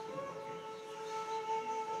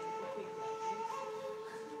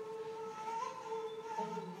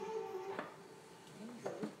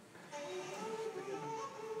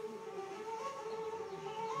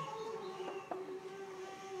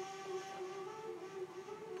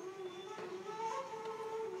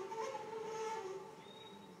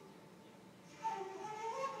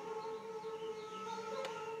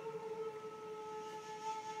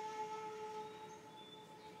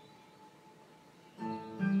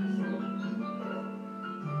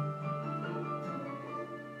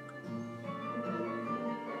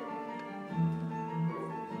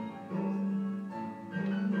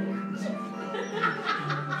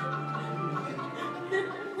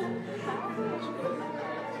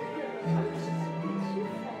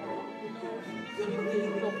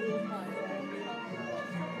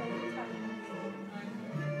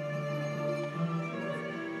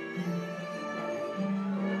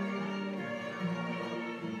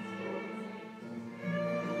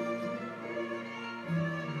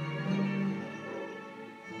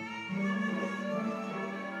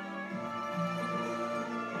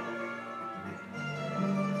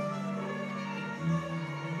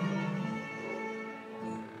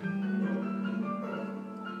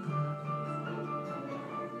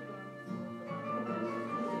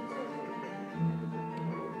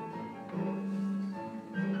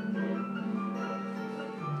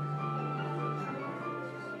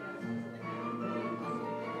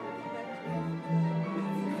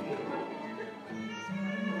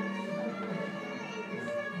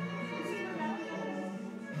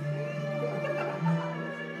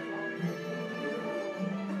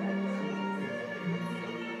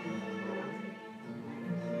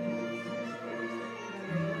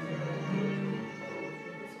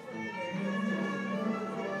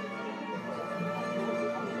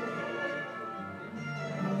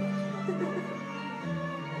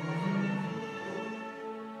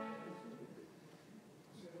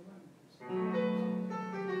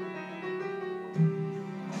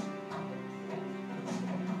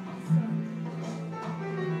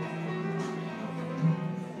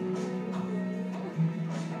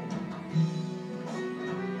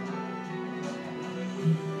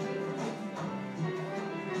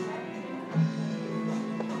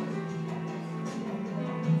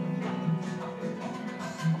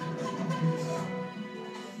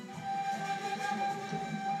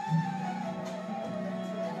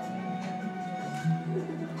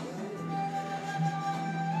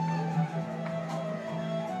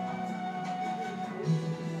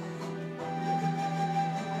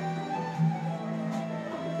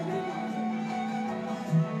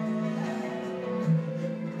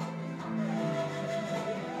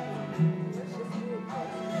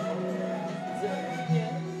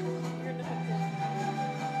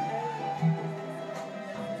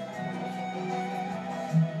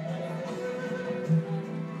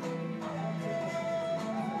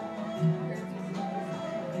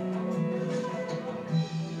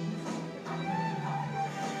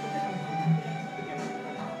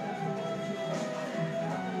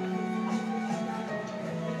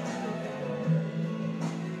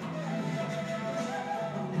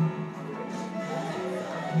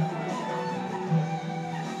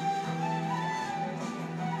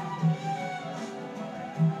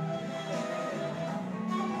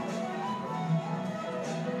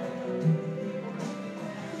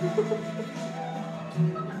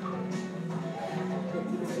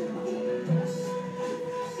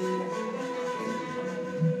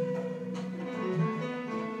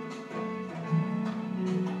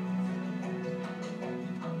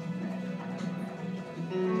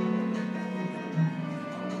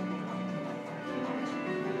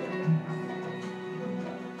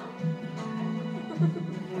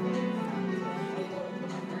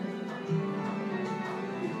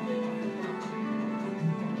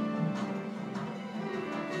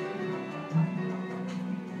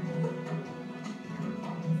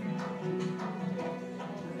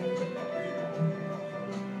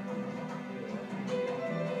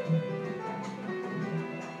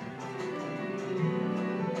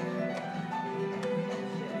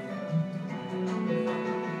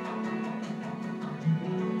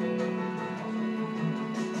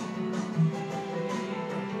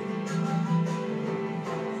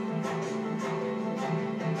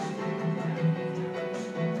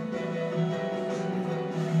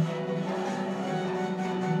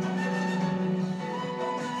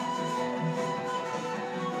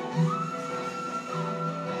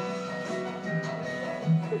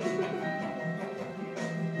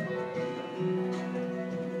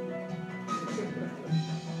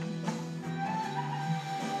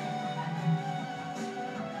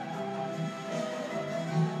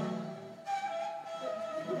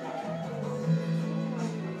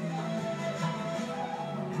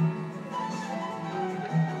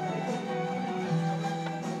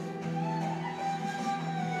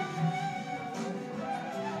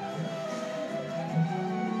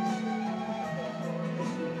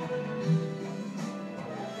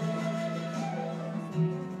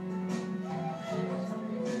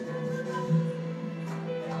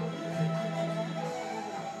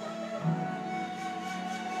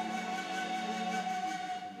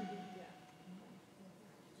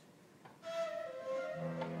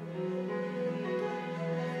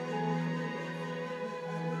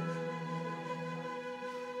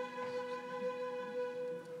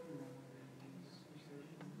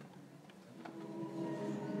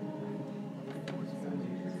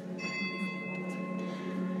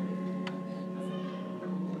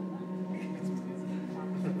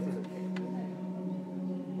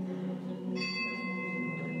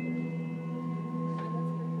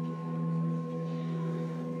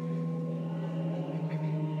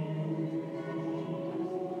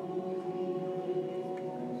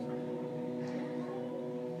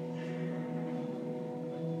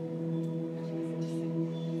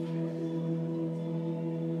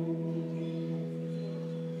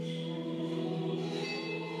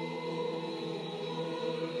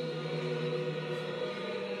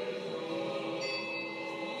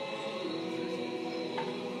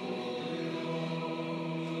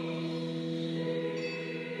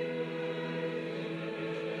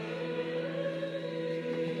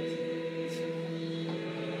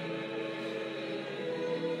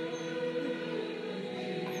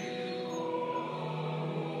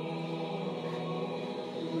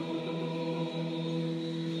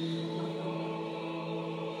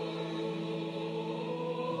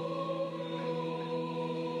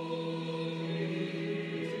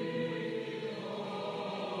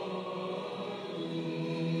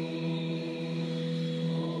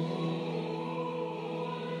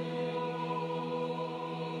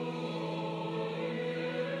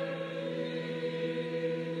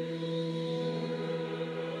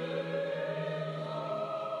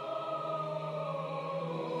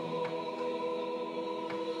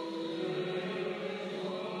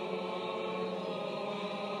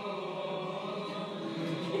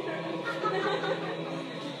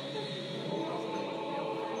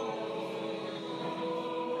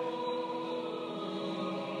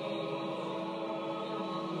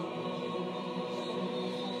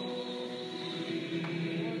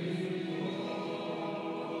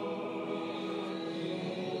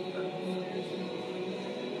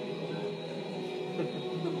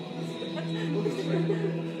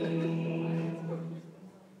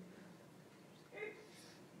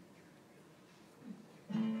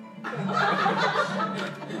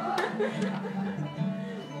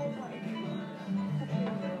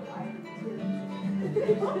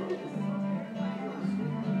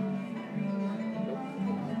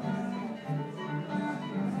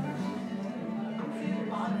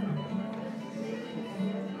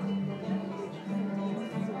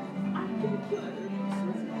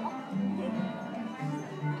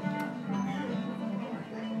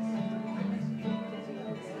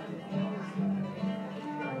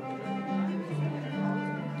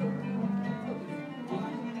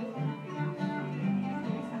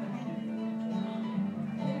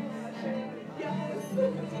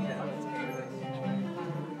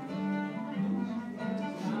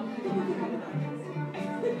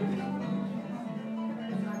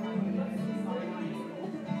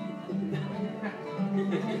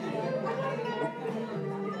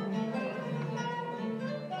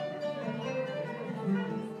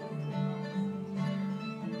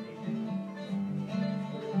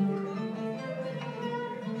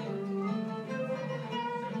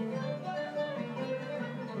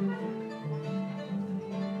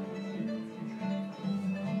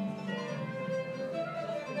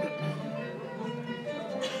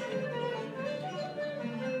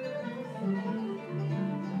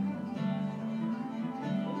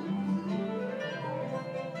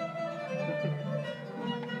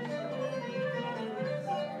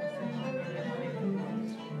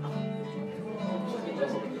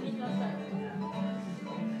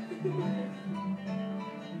 It.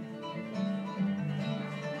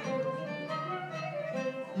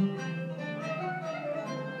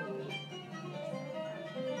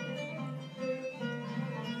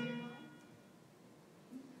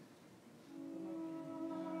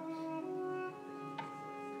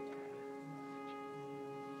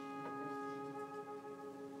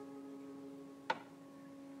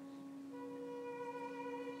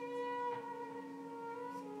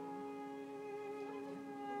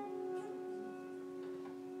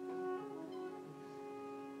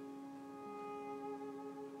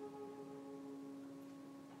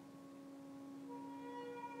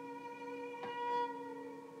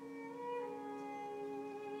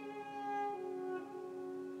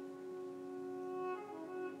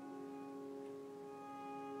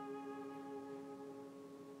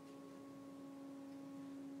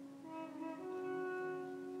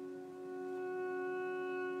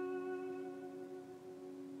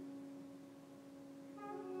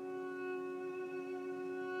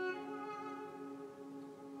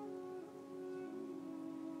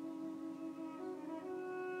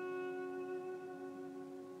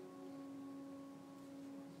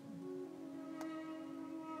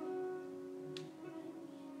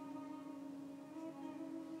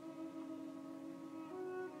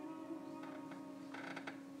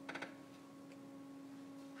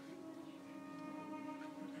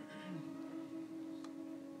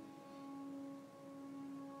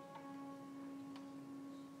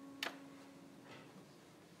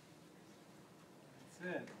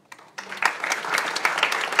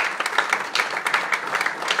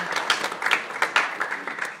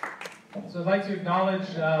 So I'd like to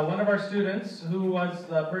acknowledge one of our students who was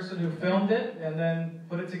the person who filmed it and then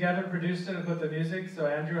put it together, produced it, and put the music. So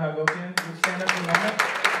Andrew Hagopian, please stand up for a moment.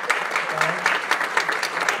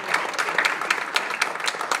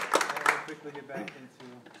 I'll quickly get back into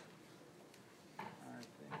our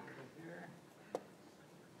thing over here.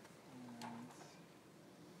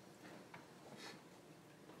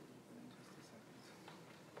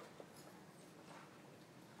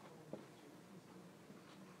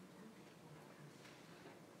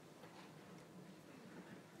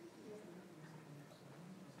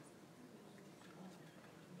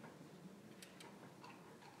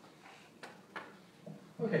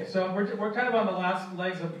 Okay, so we're kind of on the last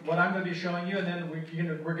legs of what I'm going to be showing you, and then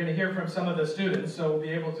we're going to hear from some of the students, so we'll be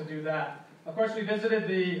able to do that. Of course, we visited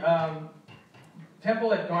the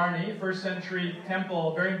temple at Garni, first century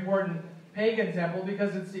temple, very important pagan temple,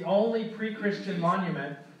 because it's the only pre-Christian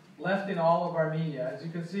monument left in all of Armenia. As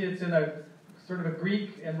you can see, it's in a sort of a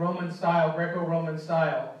Greek and Roman style, Greco-Roman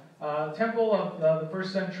style. Temple of the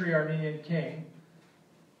first century Armenian king,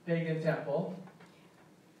 pagan temple.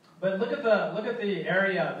 But look at the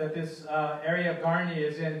area that this area of Garni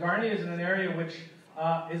is in. Garni is in an area which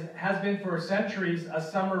has been for centuries a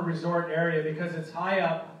summer resort area because it's high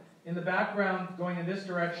up. In the background, going in this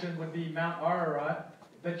direction, would be Mount Ararat.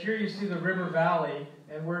 But here you see the river valley,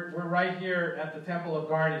 and we're right here at the Temple of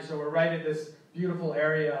Garni. So we're right in this beautiful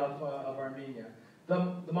area of Armenia.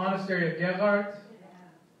 The monastery of Gerhard.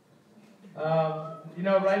 You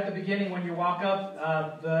know, right at the beginning when you walk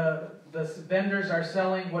up, the vendors are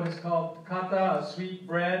selling what is called kata, a sweet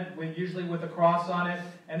bread, usually with a cross on it,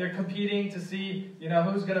 and they're competing to see, you know,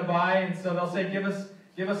 who's going to buy. And so they'll say, give us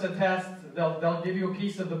a test. They'll give you a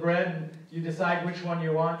piece of the bread, and you decide which one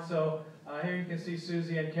you want. So here you can see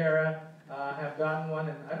Susie and Kara have gotten one,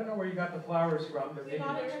 and I don't know where you got the flowers from. But maybe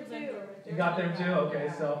you got them too.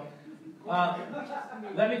 Okay, so.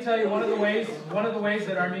 Let me tell you, one of the ways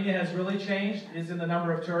that Armenia has really changed is in the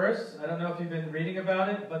number of tourists. I don't know if you've been reading about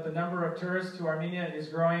it, but the number of tourists to Armenia is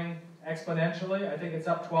growing exponentially. I think it's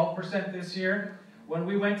up 12% this year. When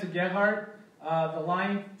we went to Gerhard, the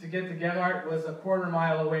line to get to Gerhard was a quarter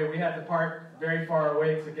mile away. We had to park very far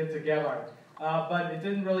away to get to Gerhard. But it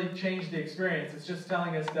didn't really change the experience. It's just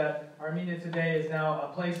telling us that Armenia today is now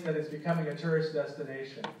a place that is becoming a tourist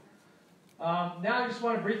destination. Now I just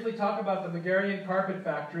want to briefly talk about the Megarian carpet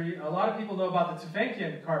factory. A lot of people know about the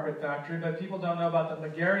Tefenkian carpet factory, but people don't know about the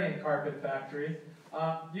Megarian carpet factory.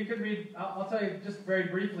 You can read, I'll tell you just very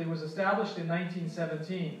briefly, it was established in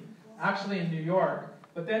 1917, actually in New York,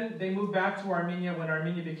 but then they moved back to Armenia when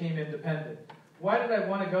Armenia became independent. Why did I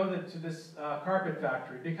want to go to this carpet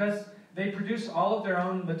factory? Because they produce all of their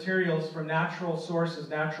own materials from natural sources,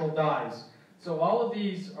 natural dyes. So all of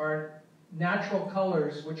these are natural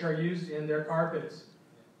colors which are used in their carpets.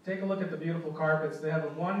 Take a look at the beautiful carpets. They have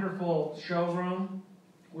a wonderful showroom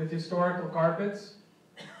with historical carpets,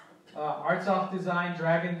 Artsakh design,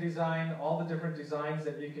 dragon design, all the different designs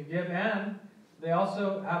that you can give, and they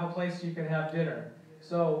also have a place you can have dinner.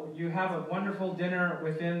 So you have a wonderful dinner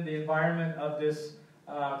within the environment of this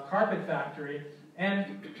carpet factory.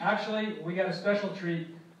 And actually, we got a special treat.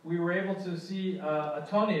 We were able to see a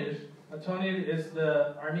tonir. A tonir is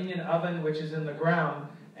the Armenian oven which is in the ground.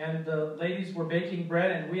 And the ladies were baking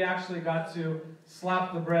bread, and we actually got to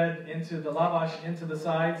slap the bread into the lavash, into the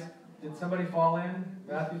sides. Did somebody fall in?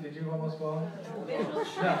 Matthew, did you almost fall in?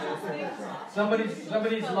 No.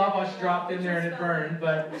 Somebody's lavash dropped in there and it burned.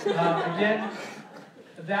 But again,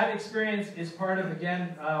 that experience is part of,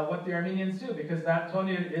 again, what the Armenians do, because that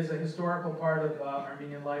tonir is a historical part of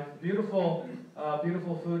Armenian life. Beautiful,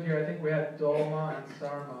 beautiful food here. I think we had dolma and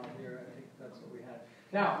sarma here. I think that's what we had.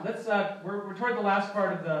 Now, let's. We're toward the last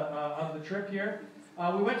part of the trip here.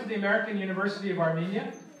 We went to the American University of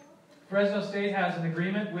Armenia. Fresno State has an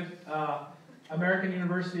agreement with American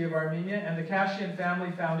University of Armenia, and the Kashian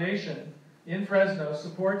Family Foundation in Fresno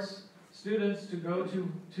supports students to go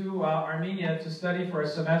to Armenia to study for a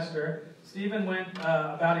semester. Stephen went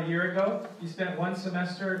about a year ago. He spent one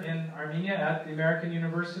semester in Armenia at the American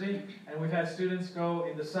University, and we've had students go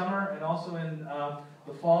in the summer and also in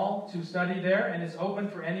the fall to study there, and it's open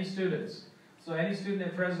for any students. So any student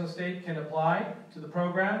at Fresno State can apply to the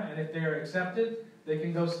program, and if they are accepted, they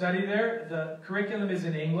can go study there. The curriculum is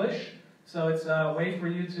in English, so it's a way for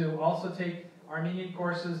you to also take Armenian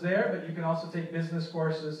courses there, but you can also take business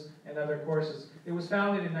courses and other courses. It was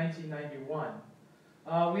founded in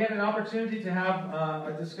 1991. We had an opportunity to have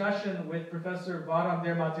a discussion with Professor Varam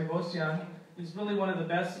Dermatevosyan. He's really one of the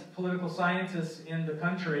best political scientists in the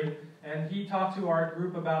country, and he talked to our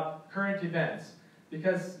group about current events.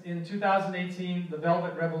 Because in 2018, the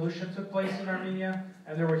Velvet Revolution took place in Armenia,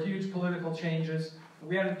 and there were huge political changes.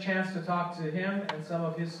 We had a chance to talk to him and some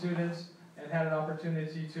of his students, and had an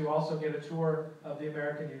opportunity to also get a tour of the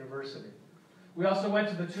American University. We also went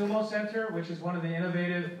to the Tumo Center, which is one of the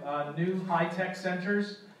innovative new high-tech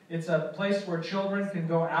centers. It's a place where children can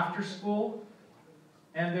go after school,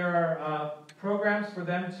 and there are programs for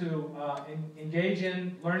them to engage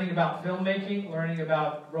in learning about filmmaking, learning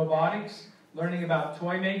about robotics, learning about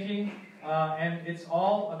toy making, and it's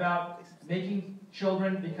all about making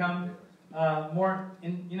children become more,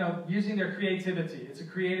 using their creativity. It's a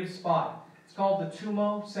creative spot. It's called the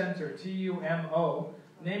Tumo Center, T-U-M-O,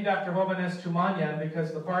 named after Hovhannes Tumanyan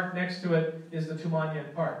because the park next to it is the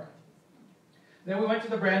Tumanyan Park. Then we went to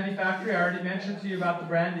the brandy factory. I already mentioned to you about the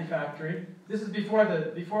brandy factory. This is before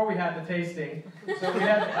we had the tasting. So we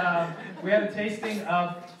had a tasting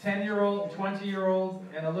of 10-year-old, 20-year-old,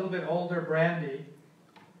 and a little bit older brandy.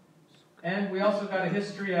 And we also got a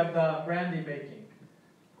history of the brandy making.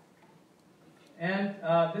 And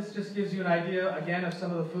this just gives you an idea, again, of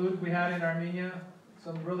some of the food we had in Armenia.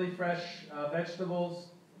 Some really fresh vegetables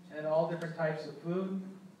and all different types of food.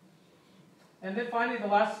 And then finally, the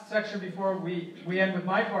last section before we end with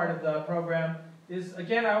my part of the program is,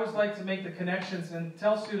 again, I always like to make the connections and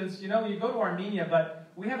tell students, you go to Armenia, but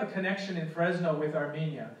we have a connection in Fresno with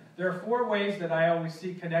Armenia. There are 4 ways that I always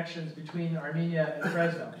see connections between Armenia and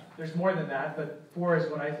Fresno. There's more than that, but 4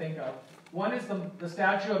 is what I think of. One is the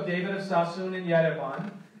statue of David of Sassoon in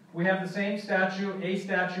Yerevan. We have the same statue, a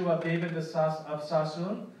statue of David of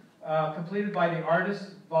Sassoon, completed by the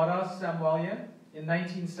artist Varas Samuelian in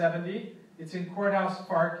 1970. It's in Courthouse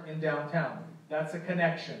Park in downtown. That's a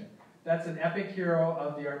connection. That's an epic hero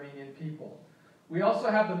of the Armenian people. We also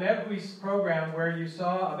have the Medhuis program where you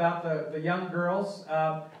saw about the young girls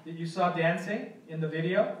that you saw dancing in the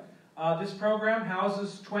video. This program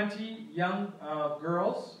houses 20 young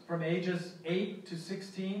girls from ages 8 to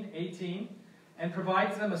 16, 18, and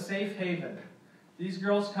provides them a safe haven. These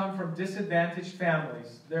girls come from disadvantaged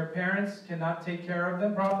families. Their parents cannot take care of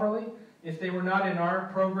them properly. If they were not in our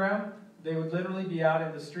program, they would literally be out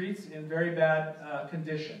in the streets in very bad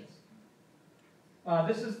conditions.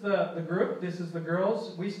 This is the group. This is the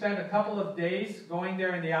girls. We spent a couple of days going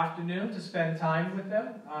there in the afternoon to spend time with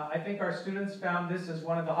them. I think our students found this as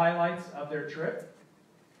one of the highlights of their trip.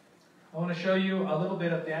 I want to show you a little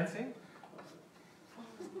bit of dancing.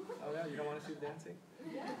 Oh yeah, you don't want to see dancing?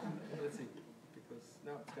 Yeah. Let's see, because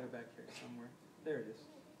no, it's got it back here somewhere. There it is.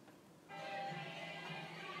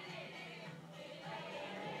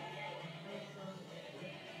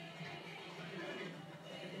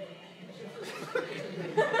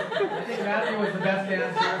 I think Matthew was the best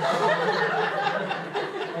dancer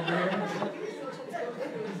over here.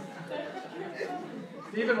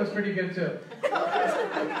 Stephen was pretty good too.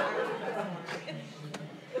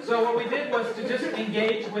 So what we did was to just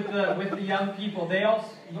engage with the young people. They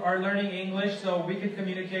all are learning English, so we could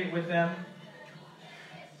communicate with them.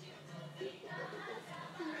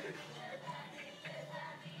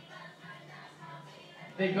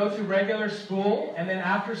 they go to regular school, and then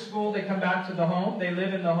after school they come back to the home. They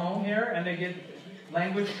live in the home here, and they get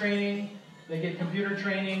language training, they get computer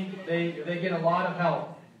training, they get a lot of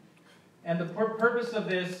help. And the purpose of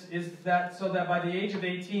this is that so that by the age of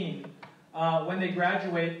 18, when they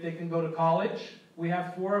graduate, they can go to college. We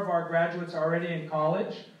have 4 of our graduates already in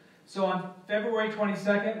college. So on February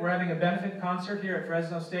 22nd, we're having a benefit concert here at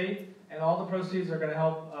Fresno State, and all the proceeds are going to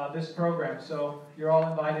help this program. So you're all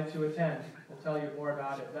invited to attend. We'll tell you more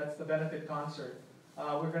about it. That's the benefit concert.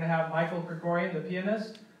 We're going to have Michael Krikorian, the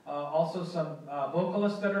pianist, also some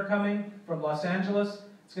vocalists that are coming from Los Angeles.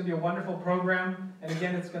 It's going to be a wonderful program, and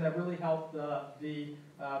again, it's going to really help the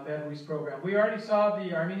Med Ruiz program. We already saw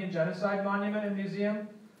the Armenian Genocide Monument and Museum.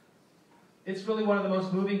 It's really one of the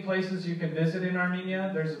most moving places you can visit in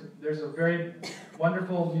Armenia. There's a very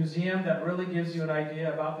wonderful museum that really gives you an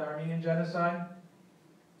idea about the Armenian Genocide.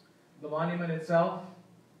 The monument itself.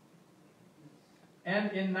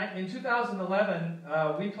 And in 2011,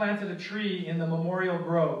 we planted a tree in the Memorial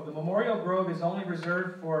Grove. The Memorial Grove is only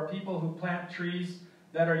reserved for people who plant trees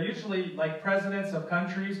that are usually like presidents of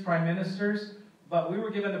countries, prime ministers, but we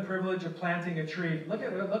were given the privilege of planting a tree. Look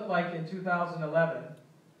at what it looked like in 2011.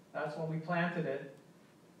 That's when we planted it.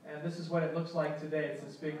 And this is what it looks like today. It's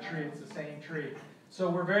this big tree. It's the same tree. So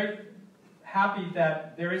we're very happy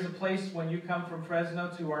that there is a place when you come from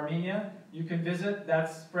Fresno to Armenia, you can visit.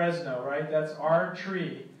 That's Fresno, right? That's our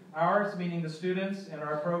tree. Ours meaning the students and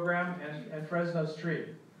our program, and Fresno's tree.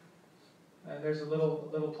 And there's a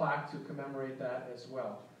little plaque to commemorate that as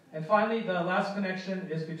well. And finally, the last connection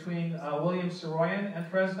is between William Saroyan and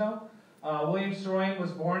Fresno. William Saroyan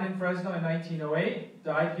was born in Fresno in 1908,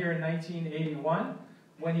 died here in 1981.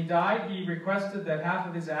 When he died, he requested that half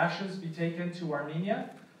of his ashes be taken to Armenia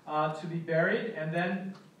to be buried, and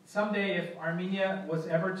then someday if Armenia was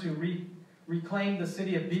ever to reclaim the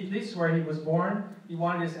city of Bitlis, where he was born, he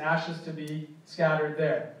wanted his ashes to be scattered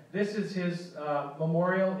there. This is his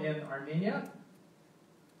memorial in Armenia.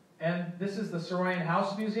 And this is the Saroyan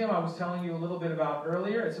House Museum I was telling you a little bit about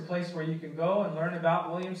earlier. It's a place where you can go and learn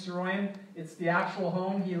about William Saroyan. It's the actual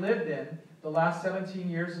home he lived in the last 17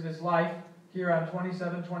 years of his life here on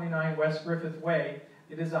 2729 West Griffith Way.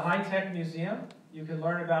 It is a high-tech museum. You can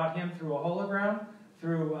learn about him through a hologram,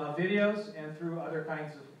 through videos, and through other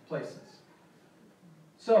kinds of places.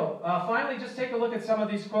 So, finally, just take a look at some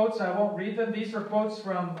of these quotes. I won't read them. These are quotes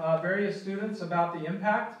from various students about the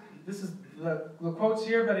impact. This is the quotes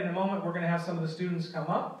here, but in a moment we're going to have some of the students come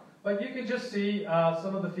up. But you can just see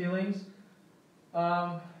some of the feelings.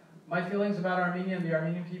 My feelings about Armenia and the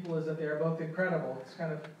Armenian people is that they are both incredible. It's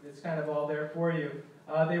kind of all there for you.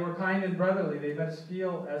 They were kind and brotherly. They made us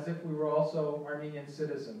feel as if we were also Armenian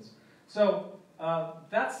citizens. So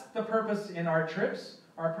that's the purpose in our trips.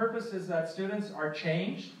 Our purpose is that students are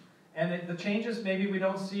changed, and the changes maybe we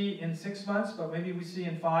don't see in 6 months, but maybe we see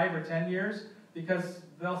in 5 or 10 years, because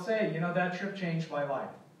they'll say, you know, that trip changed my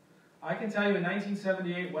life. I can tell you in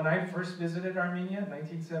 1978, when I first visited Armenia,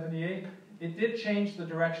 1978, it did change the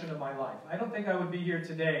direction of my life. I don't think I would be here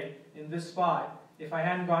today in this spot if I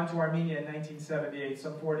hadn't gone to Armenia in 1978,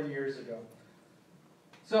 some 40 years ago.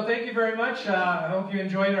 So thank you very much. I hope you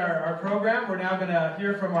enjoyed our program. We're now going to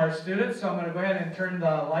hear from our students, so I'm going to go ahead and turn the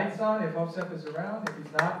lights on if Osep is around. If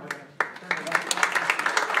he's not, we're going to turn the lights on.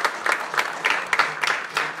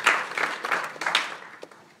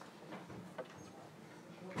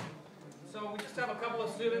 So we just have a couple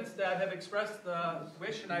of students that have expressed the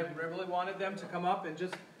wish, and I really wanted them to come up and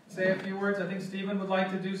just say a few words. I think Stephen would like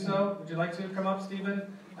to do so. Would you like to come up, Stephen?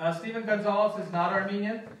 Stephen Gonzalez is not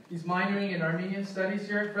Armenian. He's minoring in Armenian studies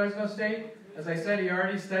here at Fresno State. As I said, he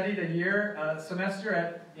already studied a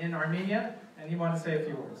semester in Armenia, and he wanted to say a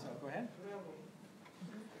few words. So go ahead.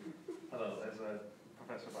 Hello, as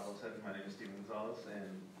Professor Bottle said, my name is Stephen Gonzalez,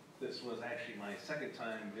 and this was actually my second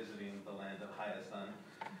time visiting the land of Hayastan.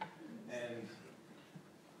 And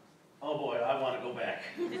oh boy, I want to go back.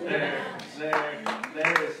 There's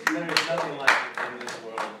nothing like it in this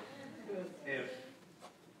world.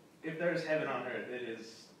 If there's heaven on earth, it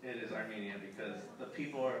is Armenia, because the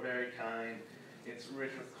people are very kind. It's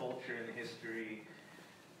rich with culture and history.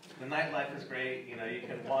 The nightlife is great. You know, you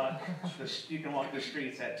can walk the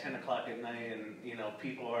streets at 10 o'clock at night, and you know,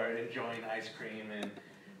 people are enjoying ice cream and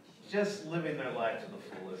just living their life to the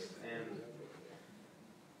fullest. And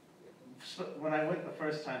so when I went the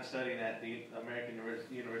first time studying at the American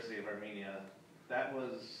University of Armenia, that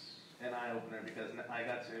was an eye-opener, because I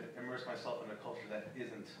got to immerse myself in a culture that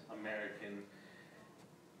isn't American.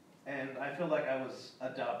 And I feel like I was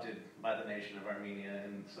adopted by the nation of Armenia,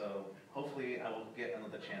 and so hopefully I will get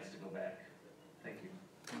another chance to go back. Thank you.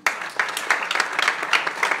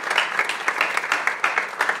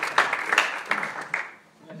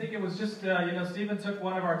 think it was just, Stephen took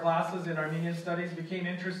one of our classes in Armenian studies, became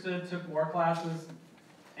interested, took more classes,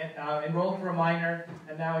 enrolled for a minor,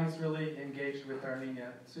 and now he's really engaged with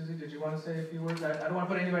Armenia. Susie, did you want to say a few words? I don't want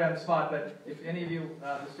to put anybody on the spot, but if any of you,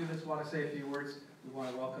 the students, want to say a few words, we want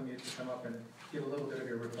to welcome you to come up and give a little bit of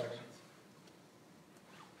your reflections.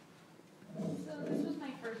 So this was my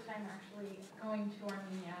first time actually going to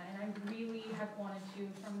Armenia, and I really have wanted to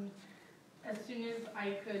from as soon as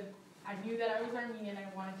I could. I knew that I was Armenian, I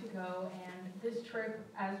wanted to go, and this trip,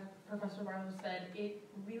 as Professor Barlow said, it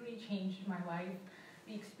really changed my life.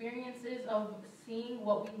 The experiences of seeing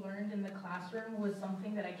what we learned in the classroom was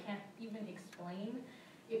something that I can't even explain.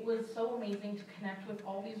 It was so amazing to connect with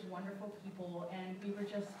all these wonderful people, and we were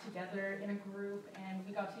just together in a group, and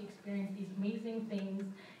we got to experience these amazing things,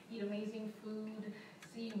 eat amazing food,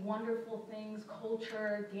 see wonderful things,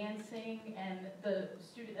 culture, dancing, and the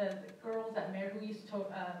girls at Merhuis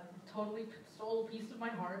totally stole a piece of my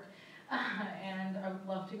heart, and I would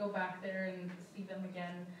love to go back there and see them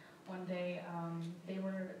again one day. They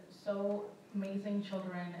were so amazing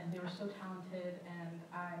children, and they were so talented, and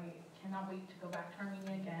I cannot wait to go back to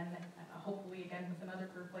Armenia again, hopefully again with another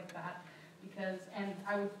group like that, and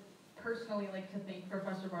I would personally like to thank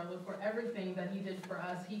Professor Barlow for everything that he did for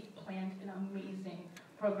us. He planned an amazing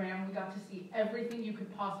program. We got to see everything you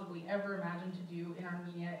could possibly ever imagine to do in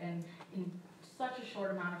Armenia, and in such a short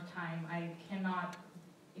amount of time. I cannot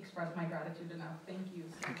express my gratitude enough. Thank you.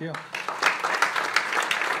 Thank you.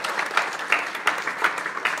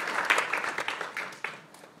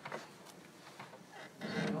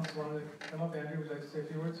 Anyone else want to come up? Andrew, would you like to say a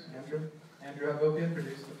few words? Andrew Hagopian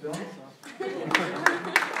produced the film.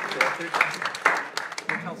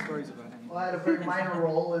 Tell stories about him. Well, I had a very minor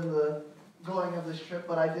role in the going of this trip,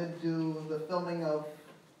 but I did do the filming of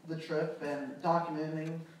the trip and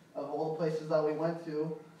documenting of all the places that we went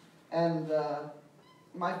to. And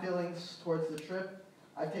my feelings towards the trip,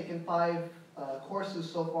 I've taken 5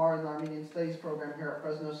 courses so far in the Armenian Studies program here at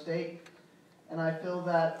Fresno State. And I feel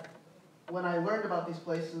that when I learned about these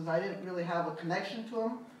places, I didn't really have a connection to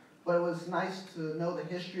them, but it was nice to know the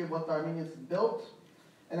history of what the Armenians built.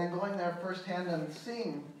 And then going there firsthand and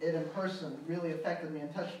seeing it in person really affected me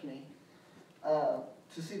and touched me.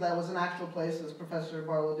 To see that it was an actual place, as Professor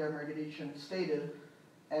Barlow Dermergadician stated,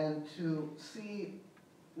 and to see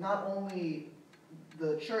not only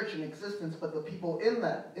the church in existence, but the people in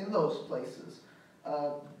those places.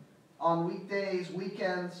 On weekdays,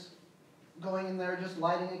 weekends, going in there, just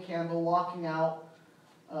lighting a candle, walking out,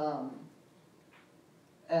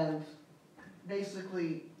 and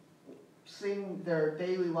basically seeing their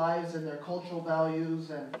daily lives and their cultural values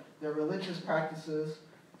and their religious practices,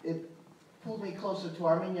 it pulled me closer to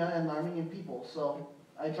Armenia and the Armenian people. So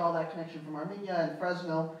I draw that connection from Armenia and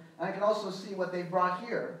Fresno, and I can also see what they've brought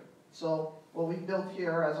here. So what we've built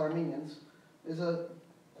here as Armenians is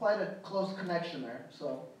quite a close connection there.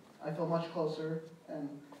 So I feel much closer, and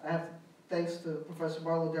I have thanks to Professor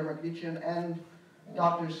Barlow Dermergadician and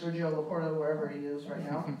Dr. Sergio Laporta, wherever he is right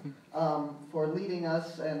now, for leading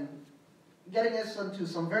us and getting us into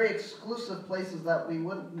some very exclusive places that we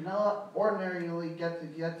would not ordinarily get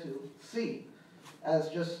to see as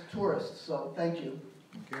just tourists. So thank you.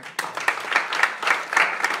 Okay.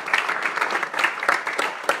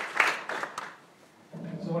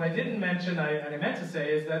 So what I didn't mention, and I meant to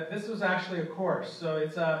say, is that this was actually a course. So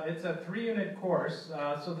it's a 3-unit course.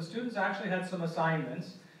 So the students actually had some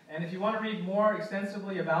assignments. And if you want to read more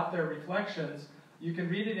extensively about their reflections, you can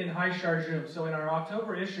read it in High Sharjum. So in our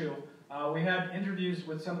October issue, we had interviews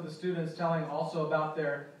with some of the students telling also about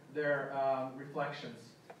their reflections.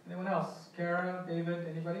 Anyone else? Kara, David,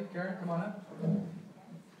 anybody? Kara, come on up.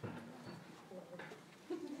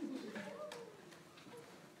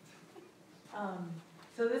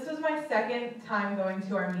 So this was my second time going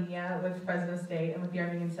to Armenia with Fresno State and with the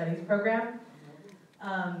Armenian Studies program.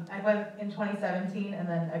 I went in 2017 and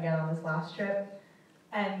then again on this last trip.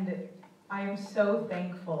 And I am so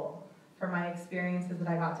thankful for my experiences that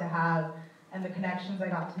I got to have and the connections I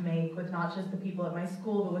got to make with not just the people at my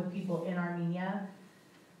school, but with people in Armenia.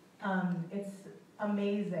 It's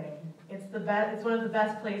amazing. It's one of the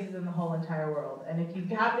best places in the whole entire world. And if you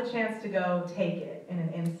have the chance to go, take it in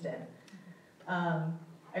an instant.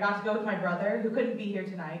 I got to go with my brother, who couldn't be here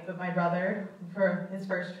tonight, but my brother, for his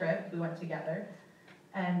first trip, we went together.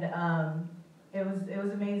 And it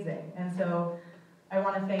was amazing. And so I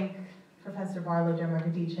want to thank Professor Barlow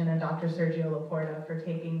Dermergadician and Dr. Sergio Laporta for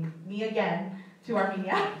taking me again to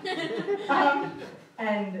Armenia.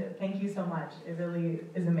 And thank you so much. It really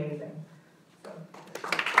is amazing. So.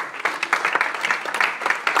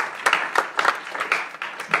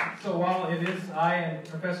 So while it is I and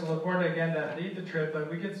Professor Laporta again that lead the trip,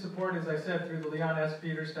 but we get support, as I said, through the Leon S.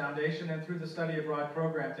 Peters Foundation and through the Study Abroad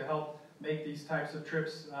program to help make these types of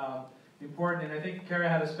trips important. And I think Kara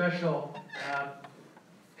had a special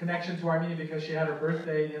connection to Armenia because she had her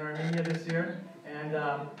birthday in Armenia this year. And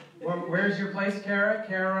where's your place, Kara?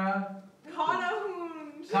 Kara?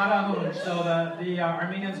 Karahunj. So the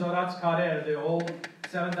Armenian Zorats Karer, the old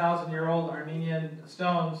 7,000-year-old Armenian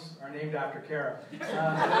stones, are named after Kara.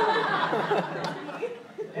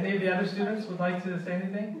 Any of the other students would like to say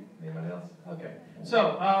anything? Anybody else? Okay.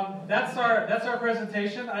 So that's our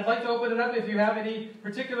presentation. I'd like to open it up if you have any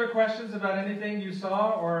particular questions about anything you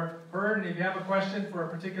saw or heard, and if you have a question for a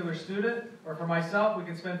particular student or for myself, we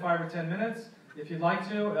can spend 5 or 10 minutes. If you'd like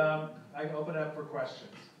to, I can open it up for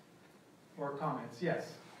questions or comments.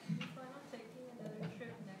 Yes? Do you plan on taking another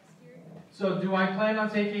trip next year? So do I plan on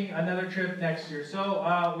taking another trip next year?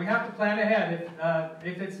 So we have to plan ahead.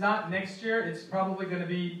 If it's not next year, it's probably going to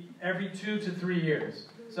be every 2 to 3 years.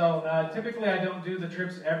 So typically I don't do the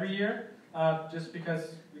trips every year, just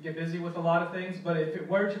because we get busy with a lot of things. But if it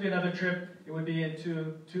were to be another trip, it would be in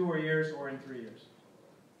 2 years or in 3 years.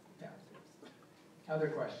 Yeah. Other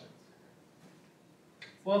questions?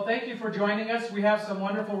 Well, thank you for joining us. We have some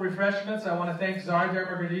wonderful refreshments. I want to thank Czar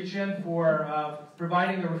Dermagradician for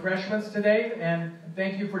providing the refreshments today, and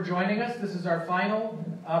thank you for joining us. This is our final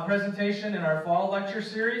presentation in our fall lecture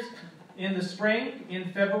series. In the spring,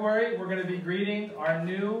 in February, we're going to be greeting our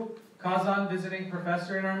new Kazan visiting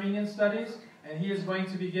professor in Armenian Studies, and he is going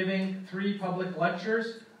to be giving 3 public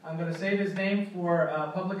lectures. I'm going to save his name for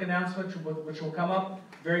a public announcement, which will come up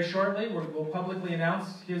very shortly. We'll publicly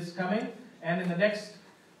announce his coming, and in the next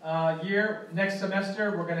next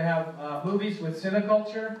semester, we're going to have movies with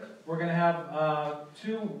cineculture. We're going to have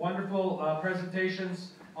 2 wonderful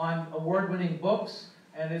presentations on award-winning books,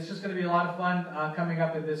 and it's just going to be a lot of fun coming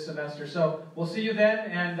up in this semester. So we'll see you then,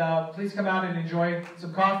 and please come out and enjoy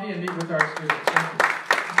some coffee and meet with our students. Thank you.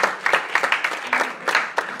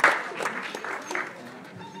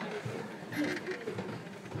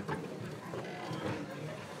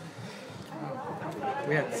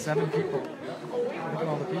 We had 7 people. Look at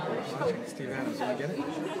all the people watching Steve Adams. Did you get it?